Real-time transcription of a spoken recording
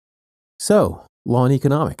So, law and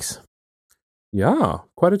economics. Yeah,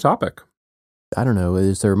 quite a topic. I don't know.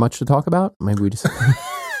 Is there much to talk about? Maybe we just...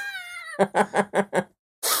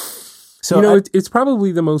 So it's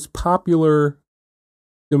probably the most popular,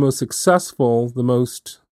 the most successful, the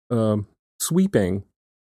most sweeping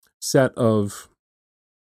set of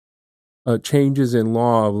changes in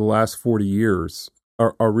law of the last 40 years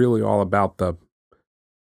are really all about the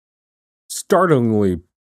startlingly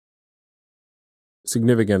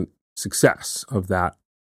significant success of that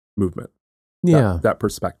movement. Yeah. That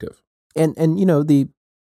perspective. And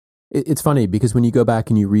it's funny because when you go back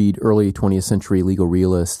and you read early 20th century legal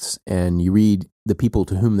realists and you read the people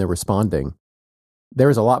to whom they're responding,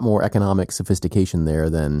 there's a lot more economic sophistication there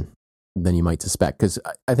than you might suspect. Because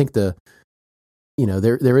I think there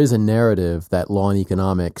is a narrative that law and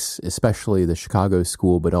economics, especially the Chicago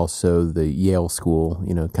school, but also the Yale school,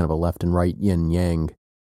 kind of a left and right yin yang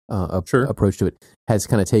approach to it, has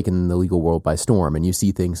kind of taken the legal world by storm. And you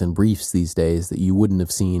see things in briefs these days that you wouldn't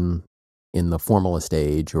have seen in the formalist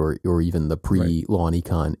age or even the pre-law and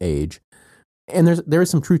econ age. And there is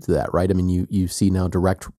some truth to that, right? I mean, you see now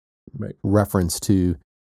direct reference to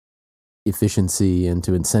efficiency and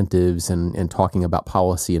to incentives and talking about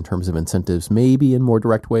policy in terms of incentives, maybe in more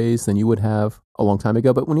direct ways than you would have a long time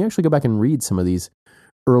ago. But when you actually go back and read some of these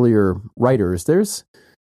earlier writers,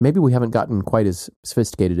 maybe we haven't gotten quite as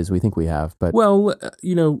sophisticated as we think we have. But well, as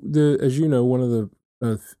you know, one of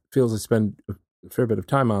the fields I spend a fair bit of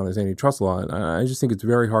time on is antitrust law, and I just think it's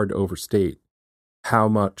very hard to overstate how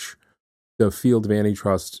much the field of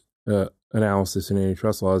antitrust analysis and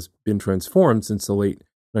antitrust law has been transformed since the late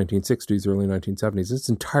 1960s, early 1970s. It's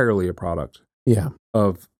entirely a product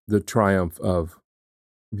of the triumph of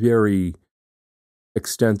very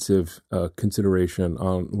extensive consideration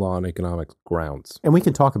on law and economic grounds. And we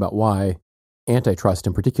can talk about why antitrust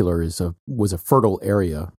in particular was a fertile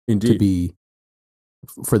area to be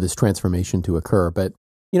for this transformation to occur. But,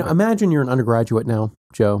 imagine you're an undergraduate now,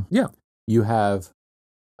 Joe. Yeah. You have,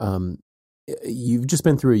 you've just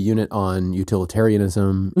been through a unit on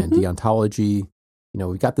utilitarianism and deontology.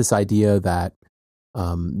 We've got this idea that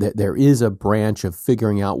there is a branch of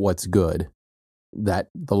figuring out what's good that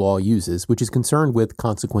the law uses, which is concerned with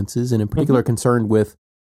consequences and in particular concerned with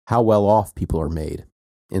how well off people are made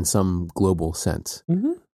in some global sense.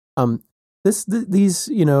 These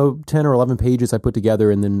 10 or 11 pages I put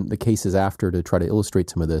together and then the cases after to try to illustrate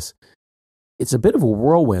some of this, it's a bit of a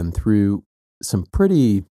whirlwind through some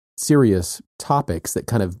pretty serious topics that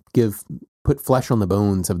kind of put flesh on the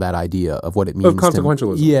bones of that idea of what it means. Of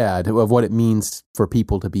consequentialism. Of what it means for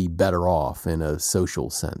people to be better off in a social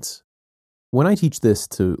sense. When I teach this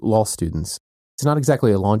to law students, it's not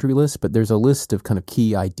exactly a laundry list, but there's a list of kind of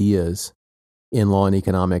key ideas in law and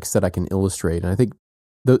economics that I can illustrate. And I think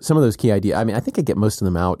some of those key ideas, I think I get most of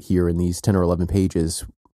them out here in these 10 or 11 pages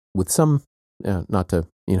with some, not to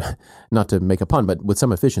make a pun, but with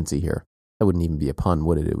some efficiency here. That wouldn't even be a pun,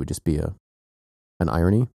 would it? It would just be an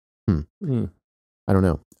irony. I don't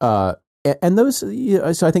know. And those,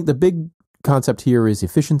 so I think the big concept here is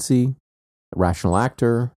efficiency, rational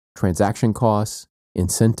actor, transaction costs,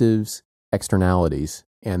 incentives, externalities,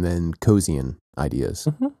 and then Coasian ideas.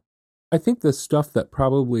 I think the stuff that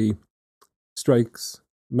probably strikes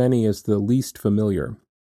many as the least familiar,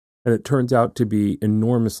 and it turns out to be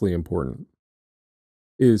enormously important,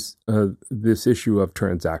 is this issue of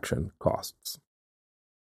transaction costs.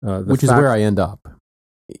 Which is where I end up.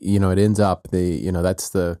 It ends up, that's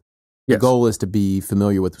the goal is to be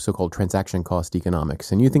familiar with so-called transaction cost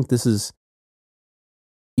economics. And you think this is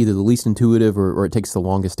either the least intuitive or it takes the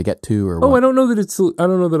longest to get to, or what? I don't know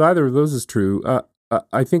that either of those is true.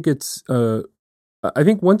 I think I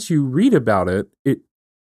think once you read about it,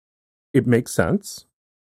 it makes sense,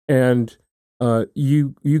 and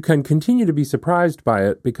you can continue to be surprised by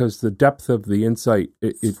it because the depth of the insight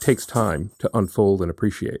it takes time to unfold and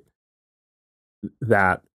appreciate.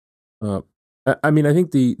 That I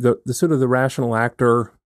think the sort of the rational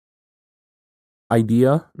actor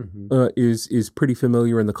idea is pretty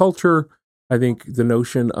familiar in the culture. I think the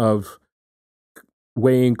notion of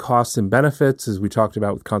weighing costs and benefits, as we talked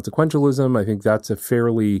about with consequentialism, I think that's a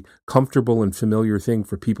fairly comfortable and familiar thing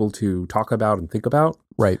for people to talk about and think about.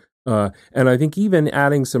 Right. And I think even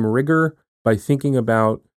adding some rigor by thinking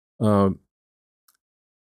about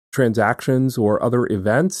transactions or other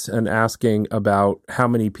events and asking about how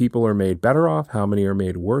many people are made better off, how many are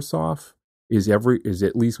made worse off. Is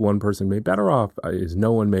at least one person made better off? Is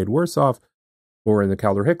no one made worse off? Or in the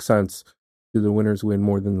Kaldor-Hicks sense, do the winners win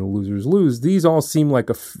more than the losers lose? These all seem like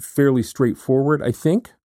a fairly straightforward, I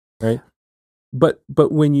think, right? But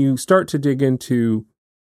when you start to dig into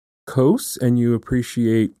Coase and you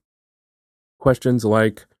appreciate questions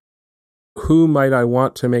like, who might I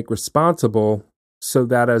want to make responsible so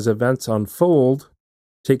that as events unfold,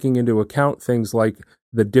 taking into account things like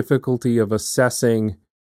the difficulty of assessing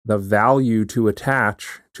the value to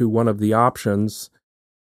attach to one of the options,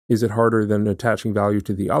 is it harder than attaching value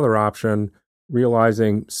to the other option?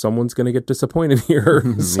 Realizing someone's going to get disappointed here,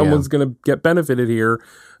 someone's going to get benefited here.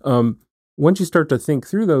 Once you start to think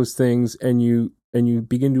through those things and you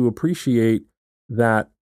begin to appreciate that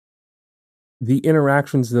the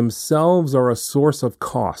interactions themselves are a source of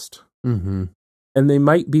cost, and they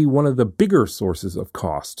might be one of the bigger sources of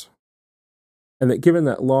cost, and that given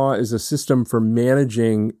that law is a system for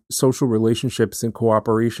managing social relationships and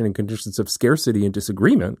cooperation in conditions of scarcity and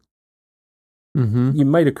disagreement, you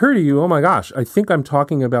might occur to you, oh my gosh, I think I'm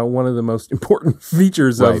talking about one of the most important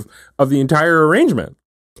features of the entire arrangement.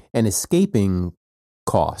 And escaping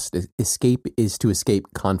cost, escape is to escape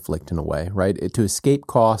conflict in a way, right? To escape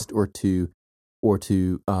cost or to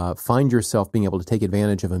find yourself being able to take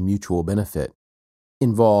advantage of a mutual benefit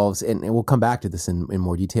involves, and we'll come back to this in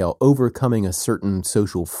more detail, overcoming a certain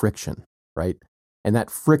social friction, right? And that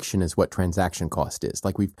friction is what transaction cost is.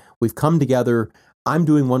 Like we've come together, I'm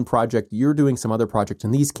doing one project, you're doing some other project,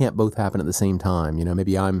 and these can't both happen at the same time. You know,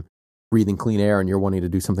 maybe I'm breathing clean air and you're wanting to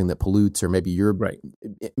do something that pollutes, or maybe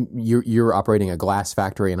you're operating a glass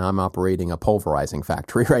factory and I'm operating a pulverizing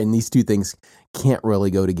factory, right? And these two things can't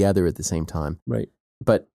really go together at the same time. Right.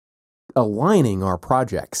 But aligning our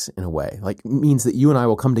projects in a way, like, means that you and I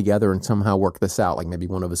will come together and somehow work this out. Like maybe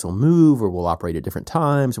one of us will move, or we'll operate at different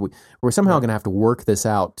times. We're somehow going to have to work this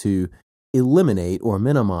out to eliminate or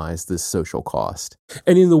minimize this social cost.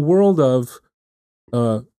 And in the world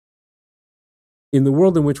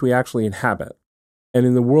in which we actually inhabit, and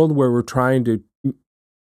in the world where we're trying to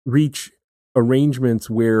reach arrangements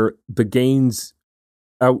where the gains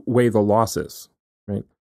outweigh the losses, right?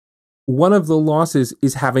 One of the losses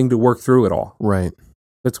is having to work through it all. Right.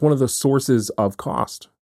 That's one of the sources of cost.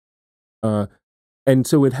 And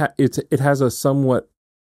so it has a somewhat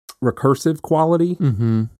recursive quality.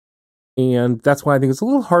 And that's why I think it's a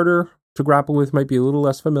little harder to grapple with, might be a little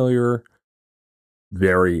less familiar.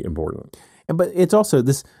 Very important. But it's also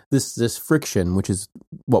this friction, which is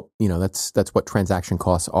what, that's what transaction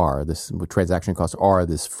costs are. What transaction costs are,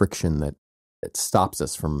 this friction that stops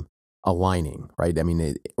us from aligning, right? I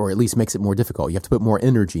mean, or at least makes it more difficult. You have to put more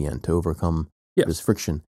energy in to overcome this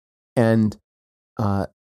friction. And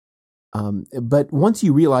but once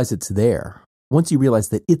you realize it's there, once you realize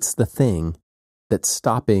that it's the thing that's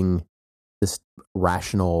stopping this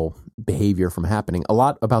rational behavior from happening, a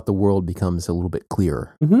lot about the world becomes a little bit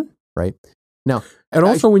clearer, right? Now, and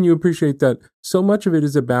also when you appreciate that so much of it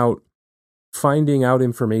is about finding out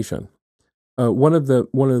information. One of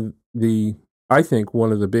the I think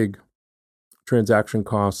one of the big transaction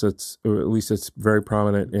costs, or at least it's very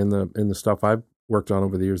prominent in the stuff I've worked on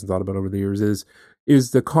over the years and thought about over the years,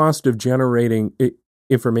 is the cost of generating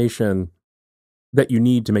information that you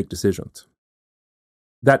need to make decisions.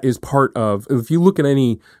 That is part of, if you look at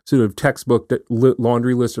any sort of textbook,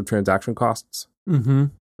 laundry list of transaction costs,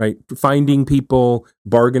 right? Finding people,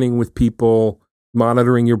 bargaining with people,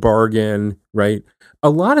 monitoring your bargain, right? A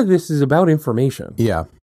lot of this is about information. Yeah.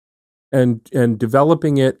 And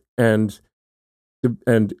developing it and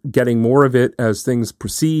getting more of it as things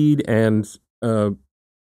proceed, and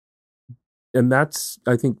that's,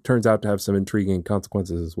 I think, turns out to have some intriguing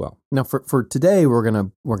consequences as well. Now, for today, we're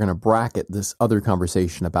gonna bracket this other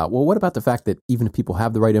conversation about, well, what about the fact that even if people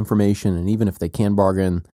have the right information and even if they can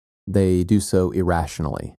bargain, they do so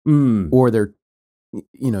irrationally, or they're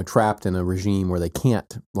trapped in a regime where they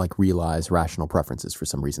can't realize rational preferences for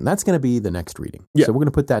some reason. That's going to be the next reading. Yeah. So we're going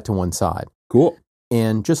to put that to one side. Cool.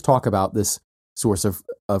 And just talk about this source of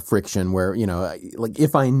friction where,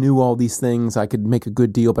 if I knew all these things, I could make a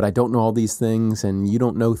good deal, but I don't know all these things, and you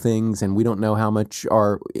don't know things, and we don't know how much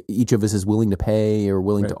each of us is willing to pay or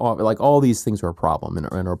willing to offer. All these things are a problem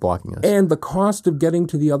and are blocking us. And the cost of getting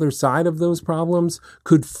to the other side of those problems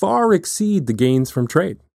could far exceed the gains from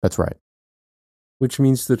trade. That's right. Which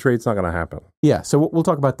means the trade's not going to happen. Yeah, so we'll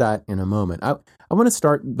talk about that in a moment. I want to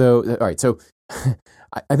start, though. All right, so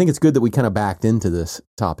I think it's good that we kind of backed into this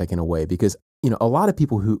topic in a way, because a lot of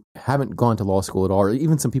people who haven't gone to law school at all, or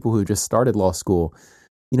even some people who just started law school,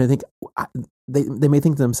 think they may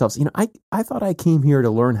think to themselves, I thought I came here to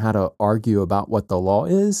learn how to argue about what the law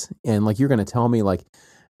is, and you're going to tell me like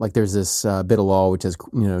there's this bit of law which has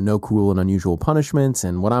no cruel and unusual punishments,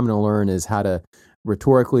 and what I'm going to learn is how to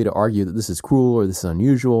rhetorically to argue that this is cruel or this is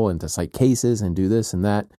unusual, and to cite cases and do this and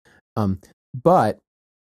that. But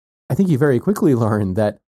I think you very quickly learn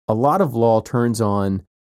that a lot of law turns on,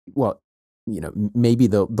 maybe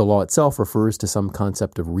the law itself refers to some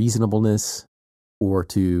concept of reasonableness, or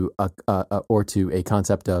to a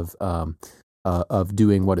concept of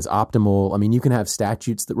doing what is optimal. I mean, you can have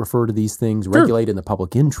statutes that refer to these things, regulate in the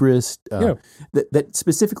public interest, that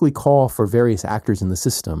specifically call for various actors in the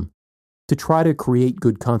system to try to create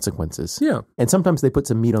good consequences. Yeah. And sometimes they put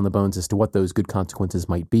some meat on the bones as to what those good consequences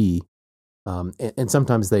might be. And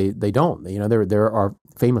sometimes they don't. There are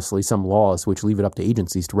famously some laws which leave it up to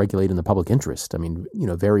agencies to regulate in the public interest. I mean,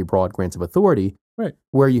 very broad grants of authority, right,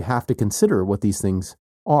 where you have to consider what these things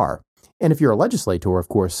are. And if you're a legislator, of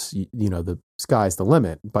course, the sky's the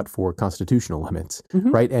limit, but for constitutional limits,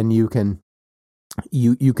 right? And you can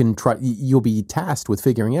try. You'll be tasked with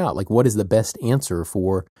figuring out what is the best answer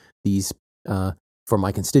for these, for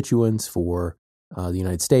my constituents, for the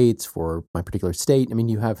United States, for my particular state. I mean,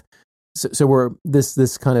 you have. So we're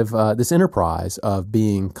this kind of this enterprise of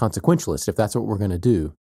being consequentialist, if that's what we're going to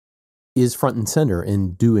do, is front and center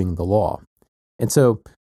in doing the law. And so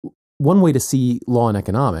one way to see law and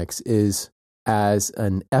economics is as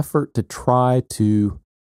an effort to try to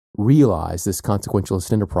realize this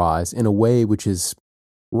consequentialist enterprise in a way which is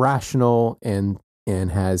rational and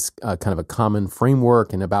has kind of a common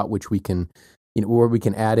framework, and about which we can, where we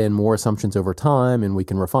can add in more assumptions over time and we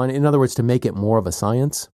can refine it. In other words, to make it more of a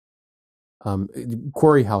science.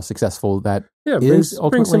 Query how successful that is.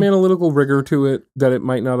 Bring some analytical rigor to it that it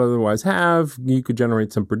might not otherwise have. You could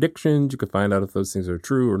generate some predictions. You could find out if those things are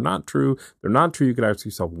true or not true. If they're not true, you could ask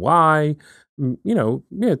yourself why.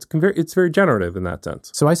 It's very generative in that sense.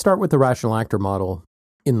 So I start with the rational actor model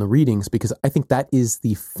in the readings because I think that is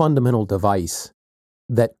the fundamental device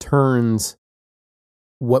that turns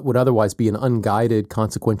what would otherwise be an unguided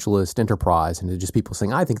consequentialist enterprise into just people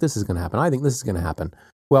saying, I think this is going to happen. I think this is going to happen.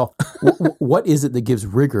 Well, what is it that gives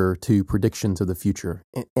rigor to predictions of the future?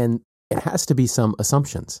 And it has to be some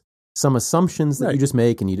assumptions that right. you just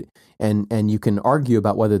make, and you can argue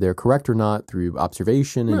about whether they're correct or not through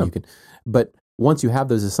observation, and but once you have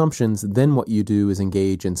those assumptions, then what you do is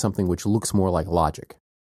engage in something which looks more like logic,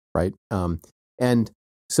 right? And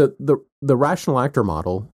so the rational actor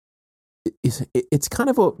model it's kind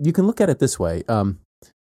of you can look at it this way,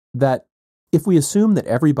 that if we assume that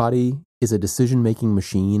everybody is a decision-making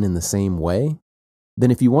machine in the same way,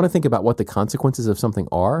 then if you want to think about what the consequences of something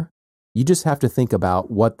are, you just have to think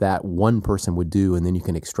about what that one person would do, and then you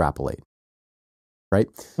can extrapolate, right?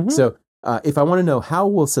 Mm-hmm. So if I want to know how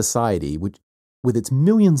will society, with its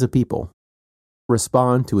millions of people,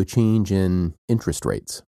 respond to a change in interest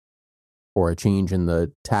rates, or a change in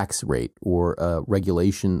the tax rate, or a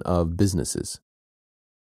regulation of businesses,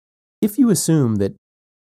 if you assume that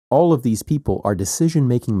all of these people are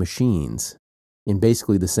decision-making machines in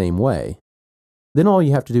basically the same way, then all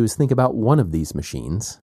you have to do is think about one of these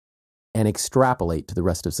machines and extrapolate to the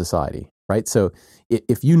rest of society, right? So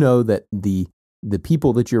if you know that the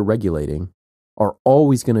people that you're regulating are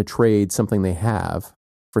always going to trade something they have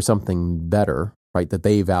for something better, right, that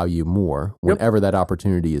they value more whenever that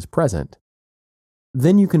opportunity is present,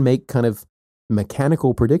 then you can make kind of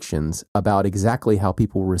mechanical predictions about exactly how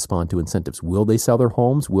people respond to incentives. Will they sell their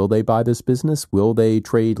homes? Will they buy this business? Will they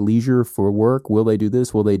trade leisure for work? Will they do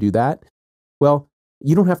this? Will they do that? Well,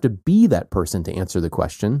 you don't have to be that person to answer the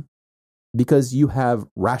question, because you have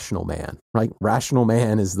rational man, right? Rational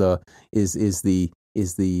man is the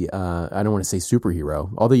I don't want to say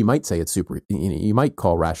superhero, although you might say it's you might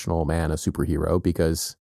call rational man a superhero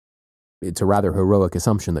because it's a rather heroic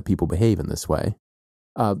assumption that people behave in this way.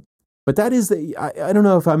 But that is I don't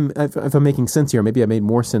know if I'm making sense here. Maybe I made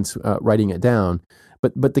more sense writing it down.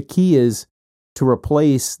 But the key is to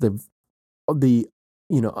replace the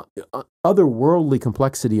otherworldly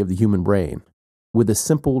complexity of the human brain with a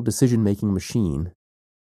simple decision-making machine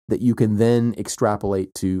that you can then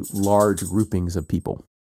extrapolate to large groupings of people.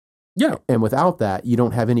 Yeah. And without that, you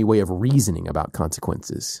don't have any way of reasoning about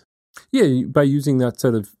consequences. Yeah, by using that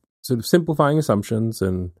sort of simplifying assumptions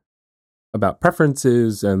and about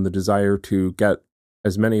preferences and the desire to get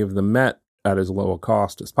as many of them met at as low a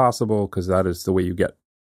cost as possible, because that is the way you get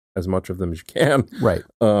as much of them as you can. Right.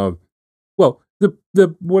 Well,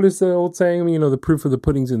 the what is the old saying? I mean, the proof of the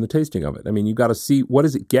pudding's in the tasting of it. I mean, you got to see, what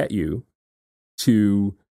does it get you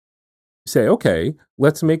to say, okay,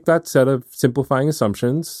 let's make that set of simplifying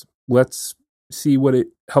assumptions. Let's see what it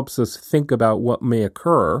helps us think about what may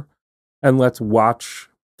occur, and let's watch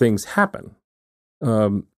things happen.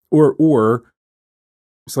 Or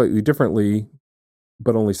slightly differently,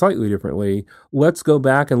 but only slightly differently, let's go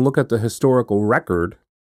back and look at the historical record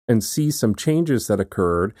and see some changes that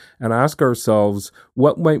occurred and ask ourselves,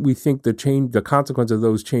 what might we think the consequence of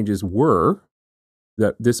those changes were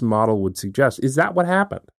that this model would suggest? Is that what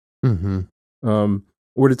happened? Mm-hmm.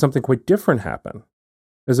 Or did something quite different happen?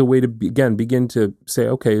 As a way to begin to say,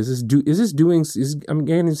 okay, I'm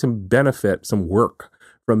gaining some benefit, some work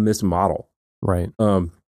from this model, right?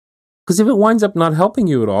 Because if it winds up not helping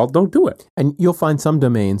you at all, don't do it. And you'll find some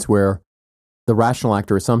domains where the rational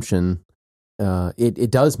actor assumption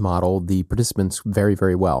it does model the participants very,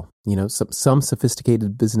 very well. Some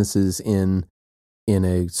sophisticated businesses in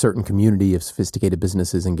a certain community of sophisticated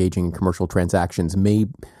businesses engaging in commercial transactions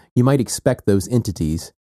you might expect those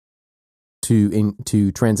entities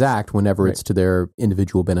to transact whenever it's to their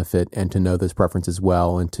individual benefit, and to know those preferences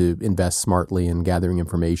well, and to invest smartly in gathering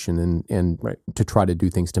information and to try to do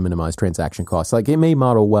things to minimize transaction costs. Like, it may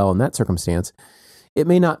model well in that circumstance. It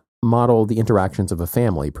may not model the interactions of a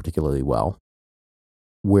family particularly well,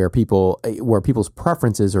 where people's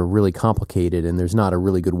preferences are really complicated, and there's not a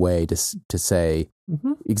really good way to say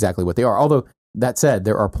exactly what they are. Although, that said,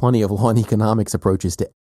 there are plenty of law and economics approaches to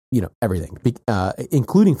everything,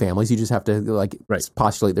 including families. You just have to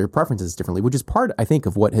postulate their preferences differently, which is part, I think,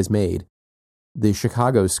 of what has made the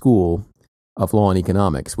Chicago School of Law and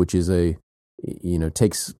Economics, which is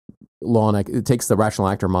takes the rational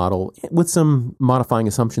actor model with some modifying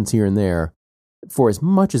assumptions here and there for as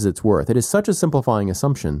much as it's worth. It is such a simplifying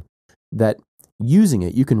assumption that using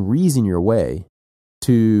it, you can reason your way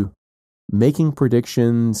to making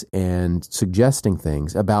predictions and suggesting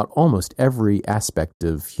things about almost every aspect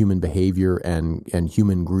of human behavior and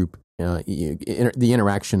human group, the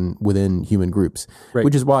interaction within human groups,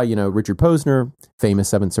 which is why, Richard Posner, famous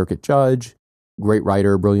Seventh Circuit judge, great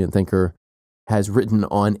writer, brilliant thinker, has written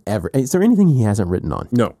on Is there anything he hasn't written on?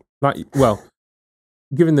 No,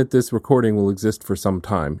 given that this recording will exist for some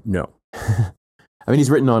time, no. I mean, he's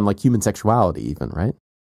written on human sexuality even, right?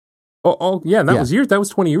 Oh, yeah, that was years. That was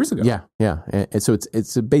 20 years ago. Yeah. And so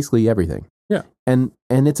it's basically everything. Yeah. And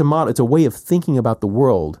it's a model. It's a way of thinking about the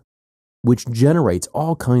world, which generates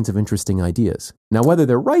all kinds of interesting ideas. Now, whether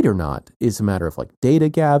they're right or not is a matter of data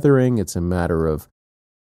gathering. It's a matter of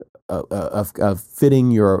fitting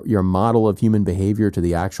your model of human behavior to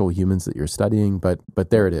the actual humans that you're studying. But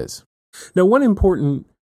there it is. Now, one important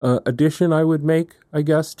addition I would make, I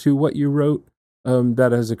guess, to what you wrote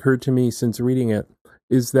that has occurred to me since reading it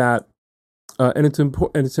is that. And it's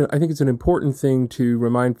important. I think it's an important thing to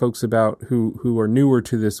remind folks about who are newer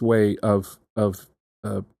to this way of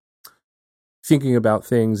thinking about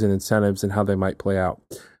things and incentives and how they might play out.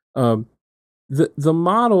 The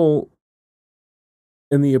model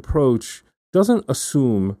and the approach doesn't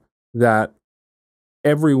assume that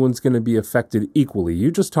everyone's going to be affected equally.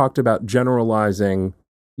 You just talked about generalizing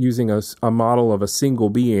using a model of a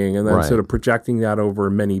single being and then sort of projecting that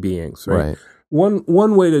over many beings, right?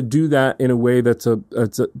 One way to do that in a way that's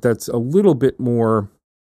a little bit more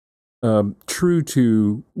true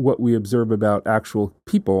to what we observe about actual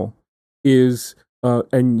people is,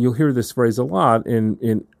 and you'll hear this phrase a lot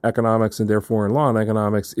in economics and therefore in law and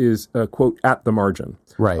economics, is quote, at the margin,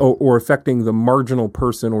 right? Or affecting the marginal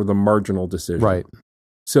person or the marginal decision, right?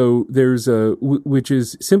 So there's which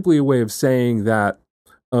is simply a way of saying that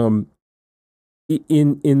in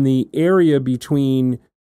the area between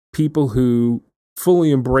people who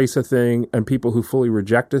fully embrace a thing and people who fully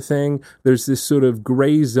reject a thing, there's this sort of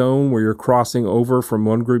gray zone where you're crossing over from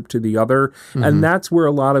one group to the other. Mm-hmm. And that's where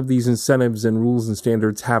a lot of these incentives and rules and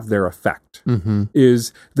standards have their effect. Mm-hmm.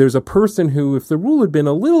 Is there's a person who, if the rule had been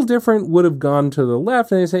a little different, would have gone to the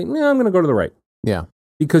left, and they say, no, I'm going to go to the right. Yeah.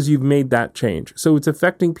 Because you've made that change. So it's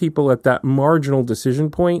affecting people at that marginal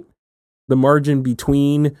decision point, the margin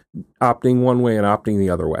between opting one way and opting the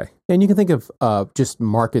other way. And you can think of just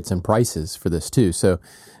markets and prices for this too. So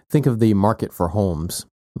think of the market for homes,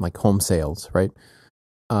 like home sales, right?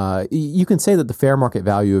 You can say that the fair market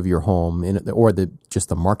value of your home or just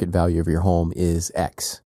the market value of your home is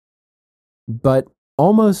X. But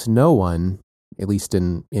almost no one, at least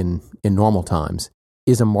in normal times,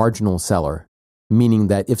 is a marginal seller, meaning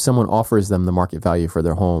that if someone offers them the market value for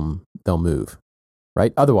their home, they'll move,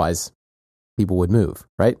 right? Otherwise, people would move,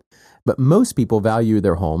 right? But most people value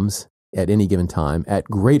their homes at any given time at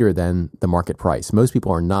greater than the market price. Most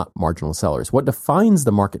people are not marginal sellers. What defines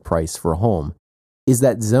the market price for a home is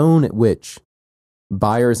that zone at which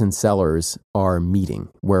buyers and sellers are meeting,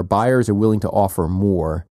 where buyers are willing to offer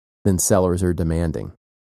more than sellers are demanding.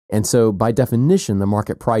 And so by definition, the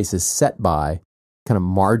market price is set by kind of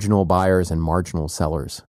marginal buyers and marginal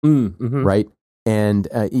sellers, right? And,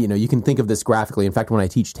 you can think of this graphically. In fact, when I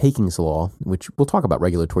teach takings law, which we'll talk about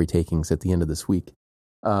regulatory takings at the end of this week,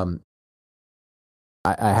 I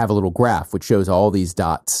have a little graph which shows all these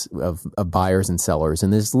dots of buyers and sellers.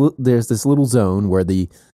 And there's this little zone where the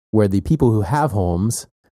people who have homes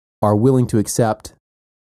are willing to accept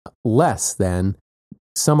less than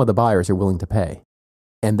some of the buyers are willing to pay.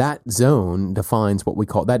 And that zone defines what we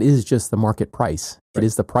call, that is just the market price. Right. It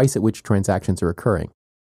is the price at which transactions are occurring.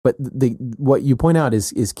 But what you point out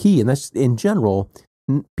is key, and that's in general,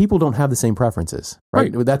 people don't have the same preferences,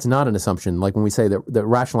 right? That's not an assumption. Like when we say that the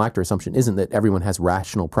rational actor assumption isn't that everyone has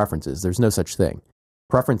rational preferences. There's no such thing.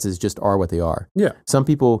 Preferences just are what they are. Yeah. Some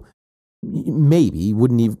people maybe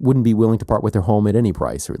wouldn't be willing to part with their home at any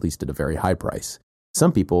price, or at least at a very high price.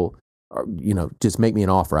 Some people are, just make me an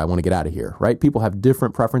offer. I want to get out of here, right? People have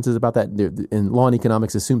different preferences about that. And law and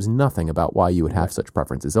economics assumes nothing about why you would have such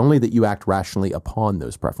preferences, only that you act rationally upon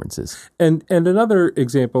those preferences. And another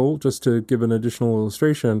example, just to give an additional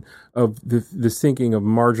illustration of this thinking of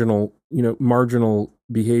marginal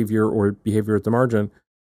behavior or behavior at the margin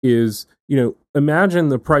is, imagine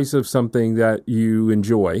the price of something that you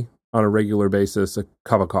enjoy on a regular basis, a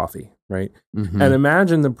cup of coffee, right? Mm-hmm. And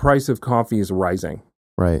imagine the price of coffee is rising.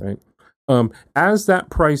 Right. As that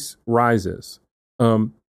price rises,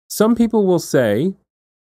 some people will say,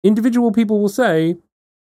 individual people will say,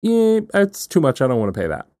 it's too much, I don't want to pay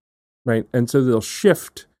that, right? And so they'll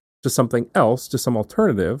shift to something else, to some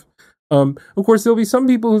alternative. Of course, there'll be some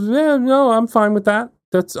people who say, no, I'm fine with that.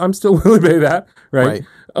 I'm still willing to pay that, right?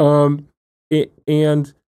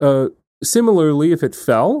 Similarly, if it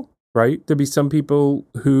fell, right, there'd be some people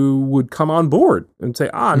who would come on board and say,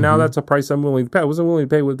 now that's a price I'm willing to pay. I wasn't willing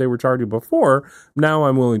to pay what they were charging before. Now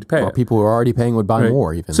I'm willing to pay it. People who are already paying would buy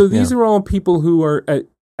more even. So these are all people who are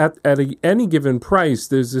at any given price,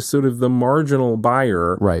 there's this sort of the marginal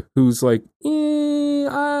buyer who's like,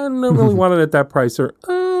 I don't really want it at that price, or,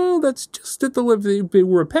 that's just at the limit. If it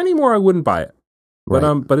were a penny more, I wouldn't buy it.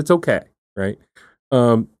 But it's okay, right?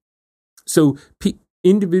 So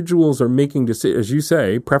individuals are making decisions, as you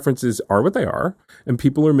say, preferences are what they are, and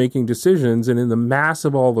people are making decisions. And in the mass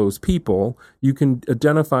of all those people, you can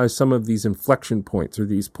identify some of these inflection points or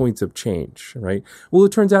these points of change, right? Well,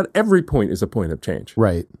 it turns out every point is a point of change,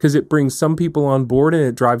 right? Because it brings some people on board and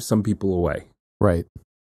it drives some people away, right?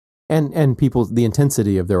 And people, the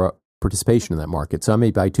intensity of their participation in that market. So I may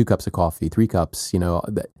buy 2 cups of coffee, 3 cups,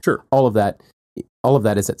 sure, all of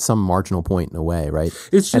that is at some marginal point in a way, right?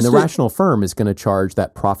 It's just and the rational firm is going to charge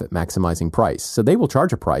that profit maximizing price. So they will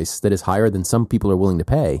charge a price that is higher than some people are willing to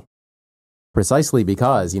pay, precisely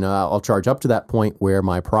because, I'll charge up to that point where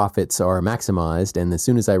my profits are maximized. And as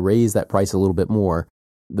soon as I raise that price a little bit more,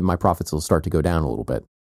 then my profits will start to go down a little bit.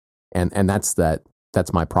 And that's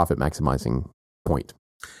my profit maximizing point.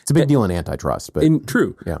 It's a big deal in antitrust, but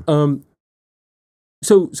true. Yeah.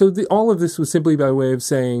 So all of this was simply by way of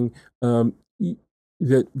saying,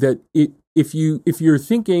 if you're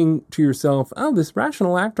thinking to yourself, this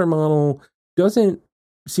rational actor model doesn't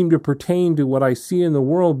seem to pertain to what I see in the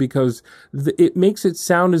world, because it makes it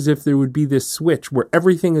sound as if there would be this switch where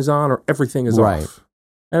everything is on or everything is off.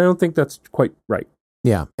 And I don't think that's quite right.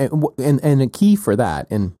 Yeah, and a key for that,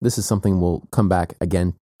 and this is something we'll come back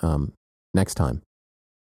again next time,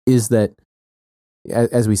 is that,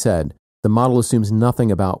 as we said, the model assumes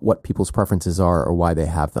nothing about what people's preferences are or why they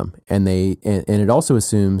have them, and it also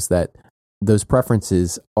assumes that those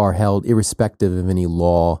preferences are held irrespective of any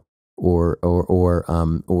law or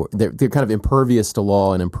they're kind of impervious to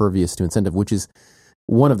law and impervious to incentive, which is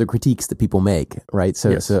one of the critiques that people make, right? So,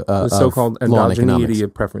 yes. The so-called endogeneity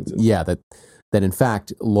of preferences. Yeah, that in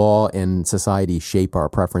fact law and society shape our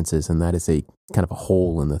preferences, and that is a kind of a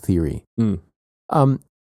hole in the theory.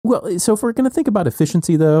 Well, so if we're going to think about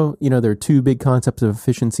efficiency, though, there are 2 big concepts of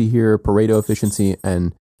efficiency here: Pareto efficiency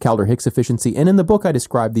and Kaldor-Hicks efficiency. And in the book, I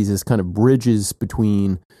describe these as kind of bridges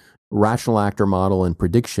between rational actor model and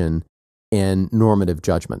prediction and normative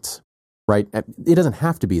judgments, right? It doesn't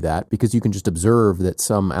have to be that, because you can just observe that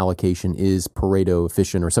some allocation is Pareto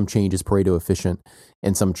efficient, or some change is Pareto efficient,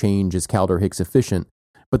 and some change is Kaldor-Hicks efficient.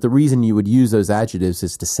 But the reason you would use those adjectives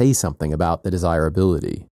is to say something about the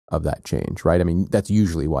desirability of that change, right? I mean, that's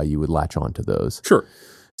usually why you would latch on to those. Sure.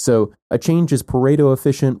 So a change is Pareto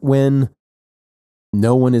efficient when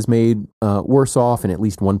no one is made worse off and at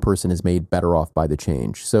least one person is made better off by the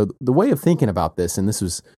change. So the way of thinking about this, and this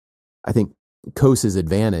was, I think, Coase's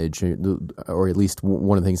advantage, or at least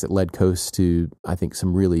one of the things that led Coase to, I think,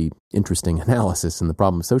 some really interesting analysis in the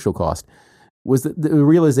problem of social cost, was the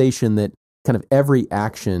realization that kind of every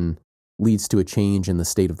action leads to a change in the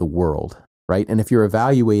state of the world. Right? And if you're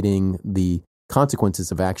evaluating the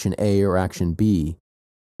consequences of action A or action B,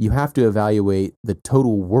 you have to evaluate the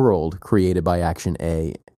total world created by action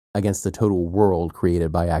A against the total world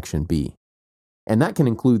created by action B. And that can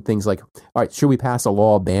include things like, all right, should we pass a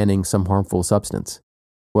law banning some harmful substance?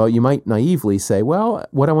 Well, you might naively say, well,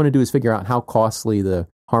 what I want to do is figure out how costly the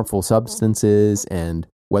harmful substance is and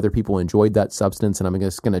whether people enjoyed that substance, and I'm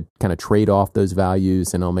just going to kind of trade off those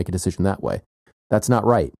values and I'll make a decision that way. That's not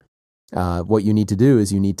right. What you need to do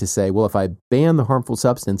is you need to say, well, if I ban the harmful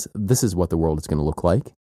substance, this is what the world is going to look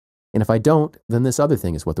like. And if I don't, then this other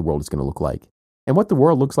thing is what the world is going to look like. And what the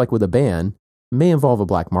world looks like with a ban may involve a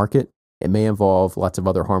black market. It may involve lots of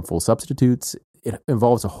other harmful substitutes. It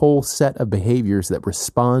involves a whole set of behaviors that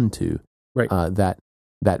respond to that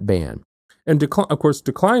ban. And of course,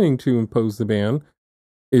 declining to impose the ban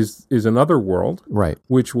is another world, right?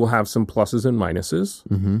 Which will have some pluses and minuses.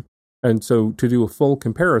 Mm-hmm. And so to do a full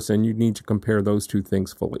comparison, you need to compare those two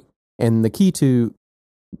things fully. And the key to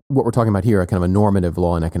what we're talking about here, a kind of a normative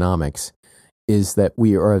law in economics, is that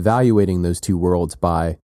we are evaluating those two worlds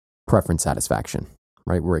by preference satisfaction,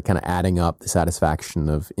 right? We're kind of adding up the satisfaction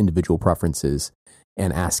of individual preferences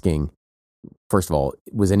and asking, first of all,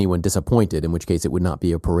 was anyone disappointed? In which case it would not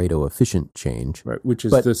be a Pareto efficient change. Right, which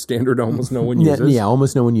is the standard almost no one uses. Yeah,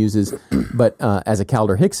 almost no one uses. But as a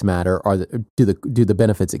Kaldor-Hicks matter, do the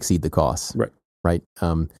benefits exceed the costs? Right.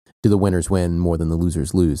 Do the winners win more than the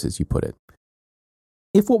losers lose, as you put it?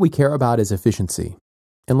 If what we care about is efficiency,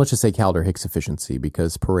 and let's just say Kaldor-Hicks efficiency,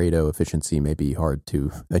 because Pareto efficiency may be hard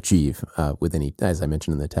to achieve with any, as I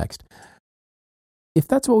mentioned in the text. If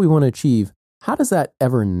that's what we want to achieve, how does that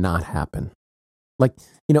ever not happen? Like,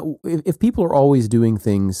 if people are always doing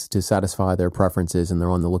things to satisfy their preferences and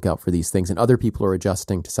they're on the lookout for these things and other people are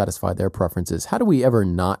adjusting to satisfy their preferences, how do we ever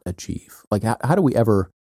not achieve? Like, how do we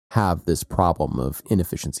ever have this problem of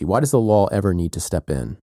inefficiency? Why does the law ever need to step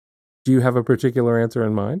in? Do you have a particular answer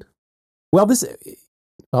in mind? Well, this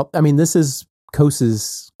is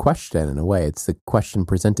Coase's question in a way. It's the question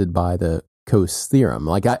presented by the Coase theorem.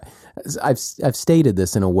 Like I've stated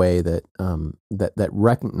this in a way that that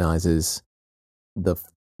recognizes the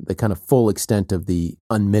kind of full extent of the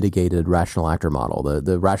unmitigated rational actor model,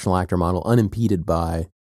 the rational actor model unimpeded by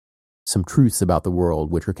some truths about the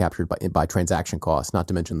world which are captured by transaction costs, not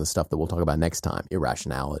to mention the stuff that we'll talk about next time,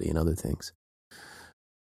 irrationality and other things.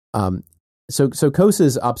 So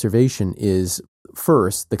Coase's observation is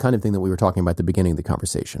first the kind of thing that we were talking about at the beginning of the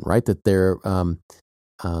conversation, right? That there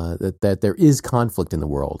that there is conflict in the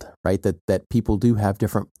world, right? That people do have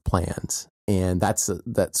different plans, and that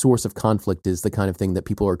source of conflict is the kind of thing that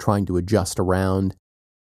people are trying to adjust around.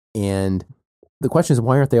 And the question is,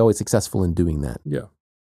 why aren't they always successful in doing that? Yeah.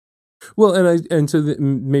 Well, so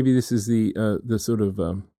maybe this is the sort of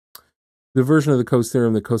the version of the Coase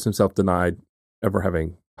theorem that Coase himself denied ever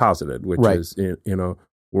having posited, which is in a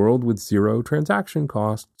world with zero transaction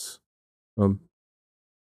costs,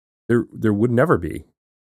 there would never be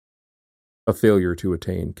a failure to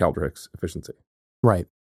attain Kaldor-Hicks efficiency. Right.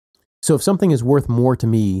 So if something is worth more to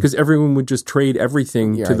me, because everyone would just trade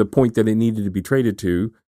everything to the point that it needed to be traded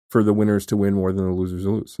to for the winners to win more than the losers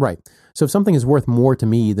lose. Right. So if something is worth more to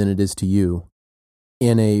me than it is to you,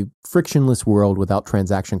 in a frictionless world without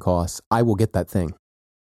transaction costs, I will get that thing.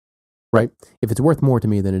 Right? If it's worth more to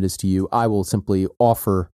me than it is to you, I will simply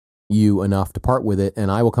offer you enough to part with it,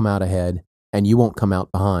 and I will come out ahead, and you won't come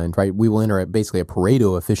out behind, right? We will enter basically a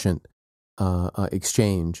Pareto efficient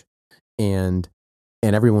exchange, and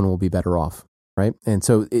everyone will be better off, right? And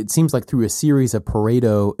so it seems like through a series of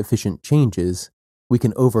Pareto efficient changes, we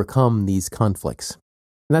can overcome these conflicts.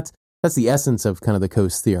 And that's the essence of kind of the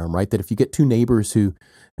Coase theorem, right? That if you get two neighbors who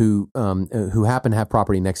happen to have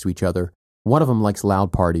property next to each other, one of them likes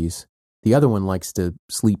loud parties, the other one likes to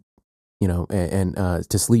sleep, and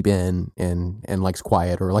to sleep in and likes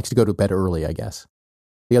quiet, or likes to go to bed early, I guess.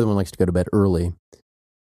 The other one likes to go to bed early.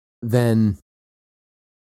 Then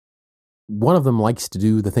one of them likes to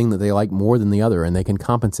do the thing that they like more than the other, and they can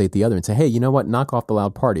compensate the other and say, hey, you know what? Knock off the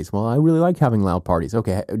loud parties. Well, I really like having loud parties.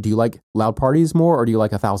 Okay. Do you like loud parties more, or do you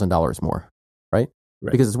like $1,000 more? Right?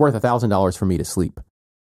 Because it's worth $1,000 for me to sleep.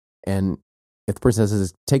 And if the person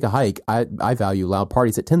says, take a hike, I value loud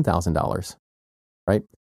parties at $10,000, right?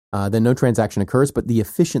 Then no transaction occurs, but the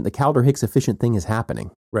Kaldor-Hicks efficient thing is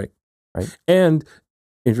happening. Right. Right. And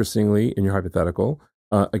interestingly, in your hypothetical,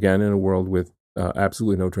 again, in a world with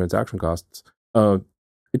absolutely no transaction costs,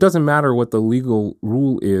 it doesn't matter what the legal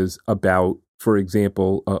rule is about, for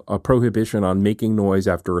example, a prohibition on making noise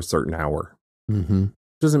after a certain hour. Mm-hmm.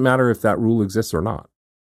 It doesn't matter if that rule exists or not.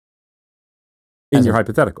 In your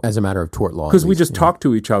hypothetical, as a matter of tort law, because we just talk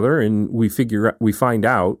to each other and we find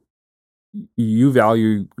out you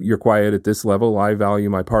value your quiet at this level, I value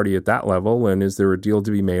my party at that level, and is there a deal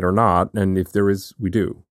to be made or not? And if there is, we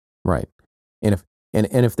do. Right. And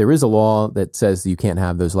if there is a law that says you can't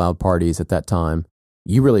have those loud parties at that time,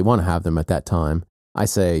 you really want to have them at that time. I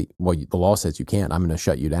say, well, the law says you can't. I'm going to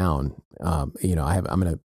shut you down. I'm going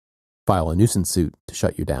to file a nuisance suit to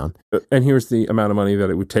shut you down. And here's the amount of money that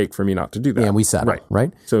it would take for me not to do that. And we settle,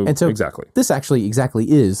 right? So exactly. This actually exactly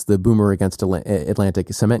is the Boomer against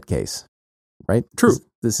Atlantic cement case, right? True.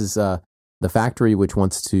 This is the factory which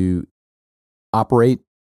wants to operate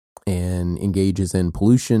and engages in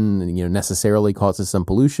pollution, and, necessarily causes some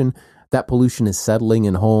pollution. That pollution is settling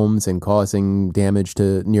in homes and causing damage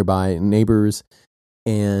to nearby neighbors,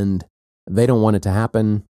 and they don't want it to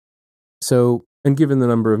happen. And given the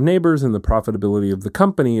number of neighbors and the profitability of the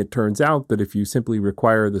company, it turns out that if you simply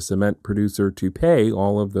require the cement producer to pay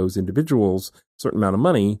all of those individuals a certain amount of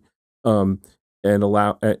money, and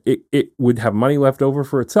allow it would have money left over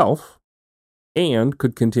for itself and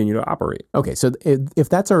could continue to operate. Okay, so if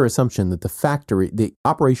that's our assumption that the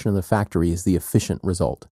operation of the factory is the efficient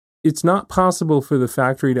result, it's not possible for the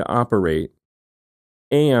factory to operate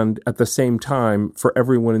and at the same time for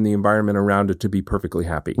everyone in the environment around it to be perfectly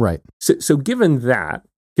happy. Right. So given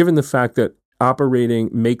the fact that operating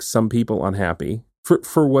makes some people unhappy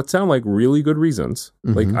for what sound like really good reasons,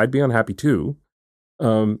 like I'd be unhappy too.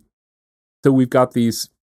 So we've got these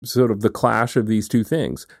sort of the clash of these two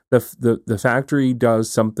things. The factory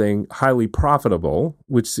does something highly profitable,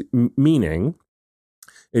 which meaning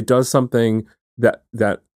it does something that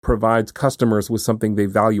provides customers with something they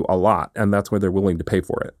value a lot, and that's where they're willing to pay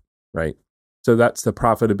for it, right? So that's the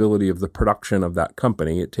profitability of the production of that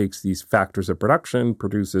company. It takes these factors of production,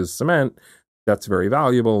 produces cement, that's very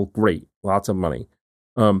valuable, great, lots of money.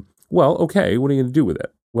 Well, okay, what are you going to do with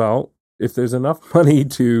it? Well, if there's enough money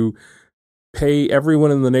to pay everyone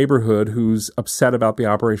in the neighborhood who's upset about the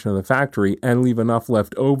operation of the factory and leave enough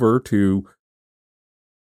left over to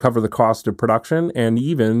cover the cost of production and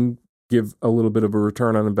even give a little bit of a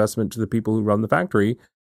return on investment to the people who run the factory,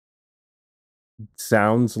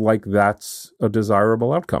 sounds like that's a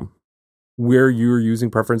desirable outcome where you're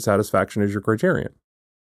using preference satisfaction as your criterion.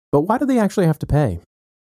 But why do they actually have to pay?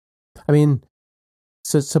 I mean,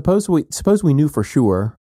 so suppose we knew for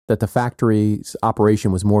sure that the factory's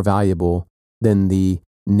operation was more valuable than the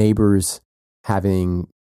neighbors having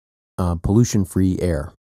pollution-free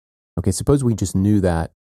air. Okay, suppose we just knew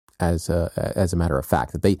that as a matter of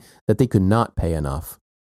fact, that they could not pay enough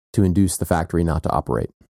to induce the factory not to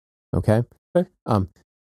operate. Okay?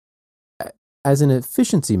 As an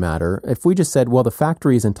efficiency matter, if we just said, well, the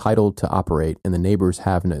factory is entitled to operate and the neighbors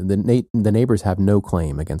have no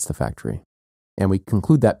claim against the factory, and we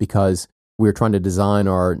conclude that because we're trying to design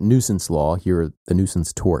our nuisance law here, the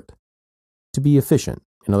nuisance tort, to be efficient.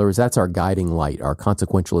 In other words, that's our guiding light. Our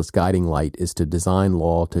consequentialist guiding light is to design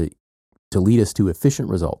law to lead us to efficient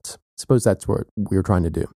results. Suppose that's what we're trying to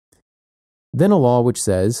do. Then a law which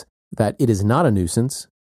says that it is not a nuisance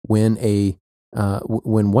when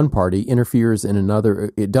when one party interferes in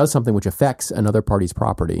another, it does something which affects another party's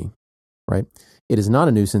property, right? It is not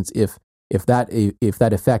a nuisance if that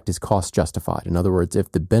effect is cost justified. In other words,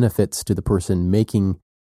 if the benefits to the person making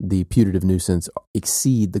the putative nuisance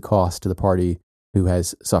exceed the cost to the party who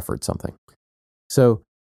has suffered something. So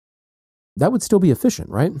that would still be efficient,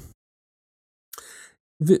 right?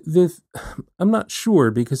 I'm not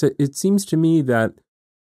sure, because it seems to me that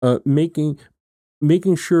making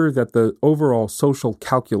sure that the overall social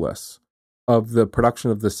calculus of the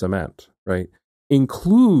production of the cement, right,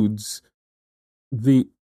 includes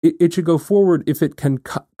it should go forward if it can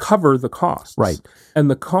cover the costs, right,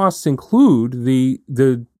 and the costs include the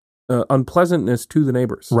unpleasantness to the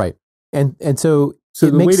neighbors, right, and so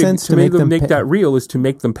it the makes sense to make them make that real is to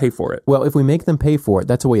make them pay for it. Well, if we make them pay for it,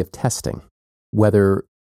 that's a way of testing whether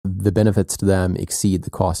the benefits to them exceed the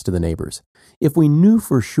cost to the neighbors. If we knew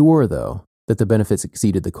for sure, though, that the benefits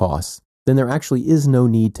exceeded the costs, then there actually is no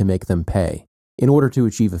need to make them pay in order to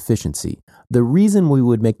achieve efficiency. The reason we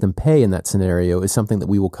would make them pay in that scenario is something that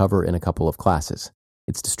we will cover in a couple of classes.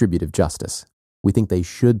 It's distributive justice. We think they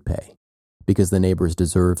should pay because the neighbors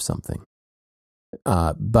deserve something.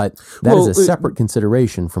 But that is a separate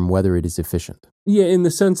consideration from whether it is efficient. Yeah, in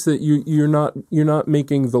the sense that you're not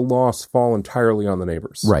making the loss fall entirely on the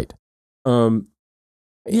neighbors, right?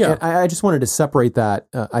 Yeah, I just wanted to separate that.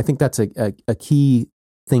 I think that's a key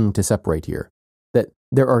thing to separate here. That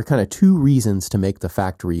there are kind of two reasons to make the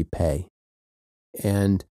factory pay,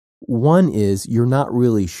 and one is you're not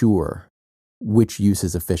really sure which use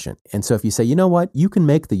is efficient, and so if you say, you know what, you can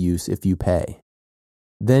make the use if you pay,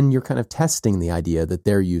 then you're kind of testing the idea that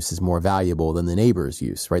their use is more valuable than the neighbor's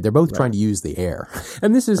use, right? They're both trying to use the air.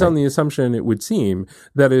 And this is on the assumption, it would seem,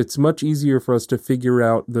 that it's much easier for us to figure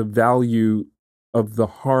out the value of the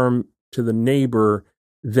harm to the neighbor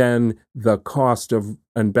than the cost of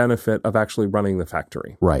and benefit of actually running the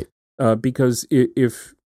factory. Right. Because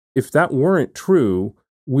if that weren't true,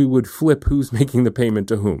 we would flip who's making the payment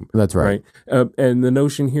to whom. That's right. And the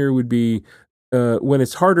notion here would be when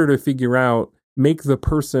it's harder to figure out, make the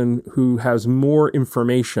person who has more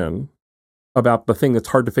information about the thing that's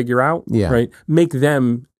hard to figure out, right? Make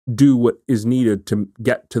them do what is needed to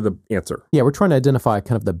get to the answer. Yeah, we're trying to identify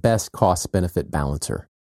kind of the best cost-benefit balancer.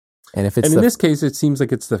 And if it's in this case, it seems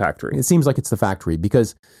like it's the factory. It seems like it's the factory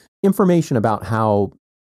because information about how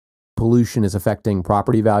pollution is affecting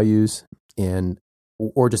property values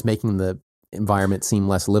or just making the environment seem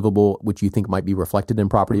less livable, which you think might be reflected in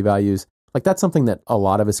property values, like that's something that a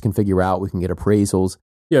lot of us can figure out. We can get appraisals.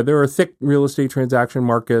 Yeah, there are thick real estate transaction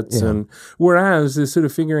markets, and whereas is sort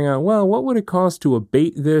of figuring out, well, what would it cost to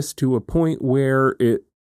abate this to a point where it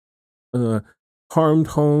harmed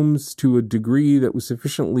homes to a degree that was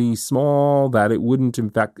sufficiently small that it wouldn't in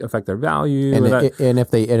fact affect their value. And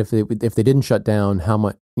if they didn't shut down, how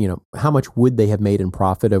much would they have made in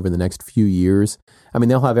profit over the next few years? I mean,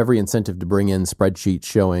 they'll have every incentive to bring in spreadsheets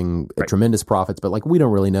showing tremendous profits, but like we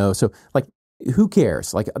don't really know. So like, who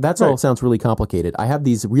cares? Like that's all sounds really complicated. I have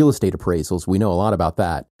these real estate appraisals. We know a lot about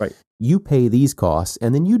that. Right. You pay these costs,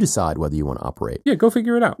 and then you decide whether you want to operate. Yeah, go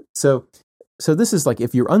figure it out. So this is like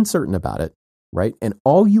if you're uncertain about it, right, and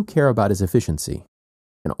all you care about is efficiency,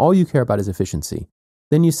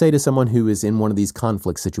 then you say to someone who is in one of these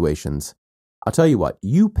conflict situations, I'll tell you what,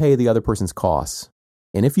 you pay the other person's costs,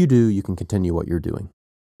 and if you do, you can continue what you're doing.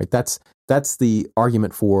 Right? That's the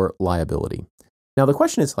argument for liability. Now the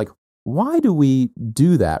question is like, why do we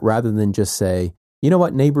do that rather than just say, you know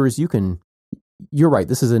what, neighbors, you're right,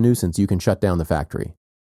 this is a nuisance, you can shut down the factory?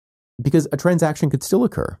 Because a transaction could still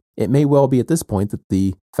occur. It may well be at this point that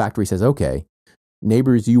the factory says, okay,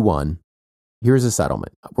 neighbors, you won. Here's a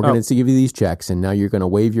settlement. We're going to give you these checks, and now you're going to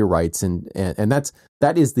waive your rights, and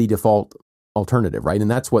that is the default alternative, right? And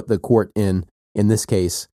that's what the court in this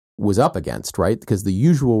case was up against, right? Because the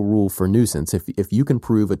usual rule for nuisance, if you can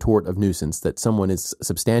prove a tort of nuisance that someone is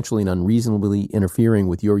substantially and unreasonably interfering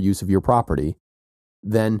with your use of your property,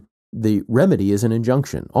 then the remedy is an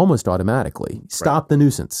injunction almost automatically. Stop the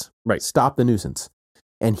nuisance. Right. Stop the nuisance.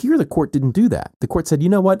 And here the court didn't do that. The court said, you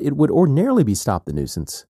know what? It would ordinarily be stop the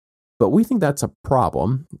nuisance, but we think that's a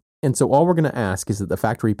problem. And so all we're going to ask is that the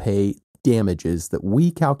factory pay damages that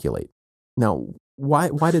we calculate. Now, why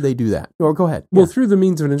did they do that? Or go ahead. Well, through the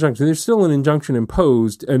means of an injunction. There's still an injunction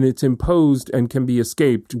imposed, and it's imposed and can be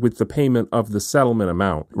escaped with the payment of the settlement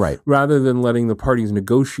amount. Right. Rather than letting the parties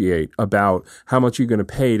negotiate about how much you're going to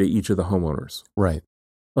pay to each of the homeowners. Right.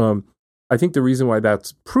 I think the reason why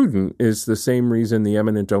that's prudent is the same reason the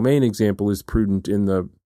eminent domain example is prudent in the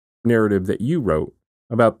narrative that you wrote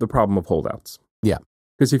about the problem of holdouts. Yeah.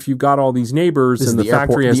 Because if you've got all these neighbors and the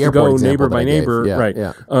factory has to go neighbor by neighbor,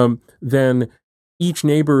 then each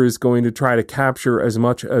neighbor is going to try to capture as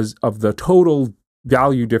much as of the total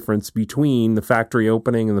value difference between the factory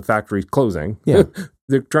opening and the factory closing. Yeah.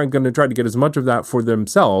 They're going to try to get as much of that for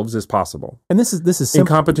themselves as possible. And this is simple, in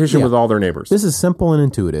competition with all their neighbors. This is simple and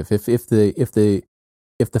intuitive. If the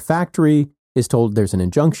factory is told there's an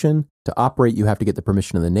injunction to operate, you have to get the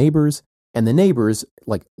permission of the neighbors, and the neighbors,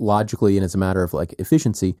 like logically and as a matter of like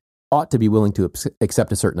efficiency, ought to be willing to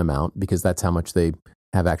accept a certain amount because that's how much they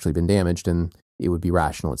have actually been damaged, and it would be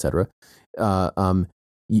rational, etc.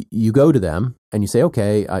 You go to them and you say,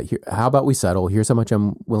 okay, how about we settle? Here's how much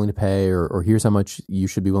I'm willing to pay, or here's how much you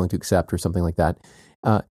should be willing to accept, or something like that.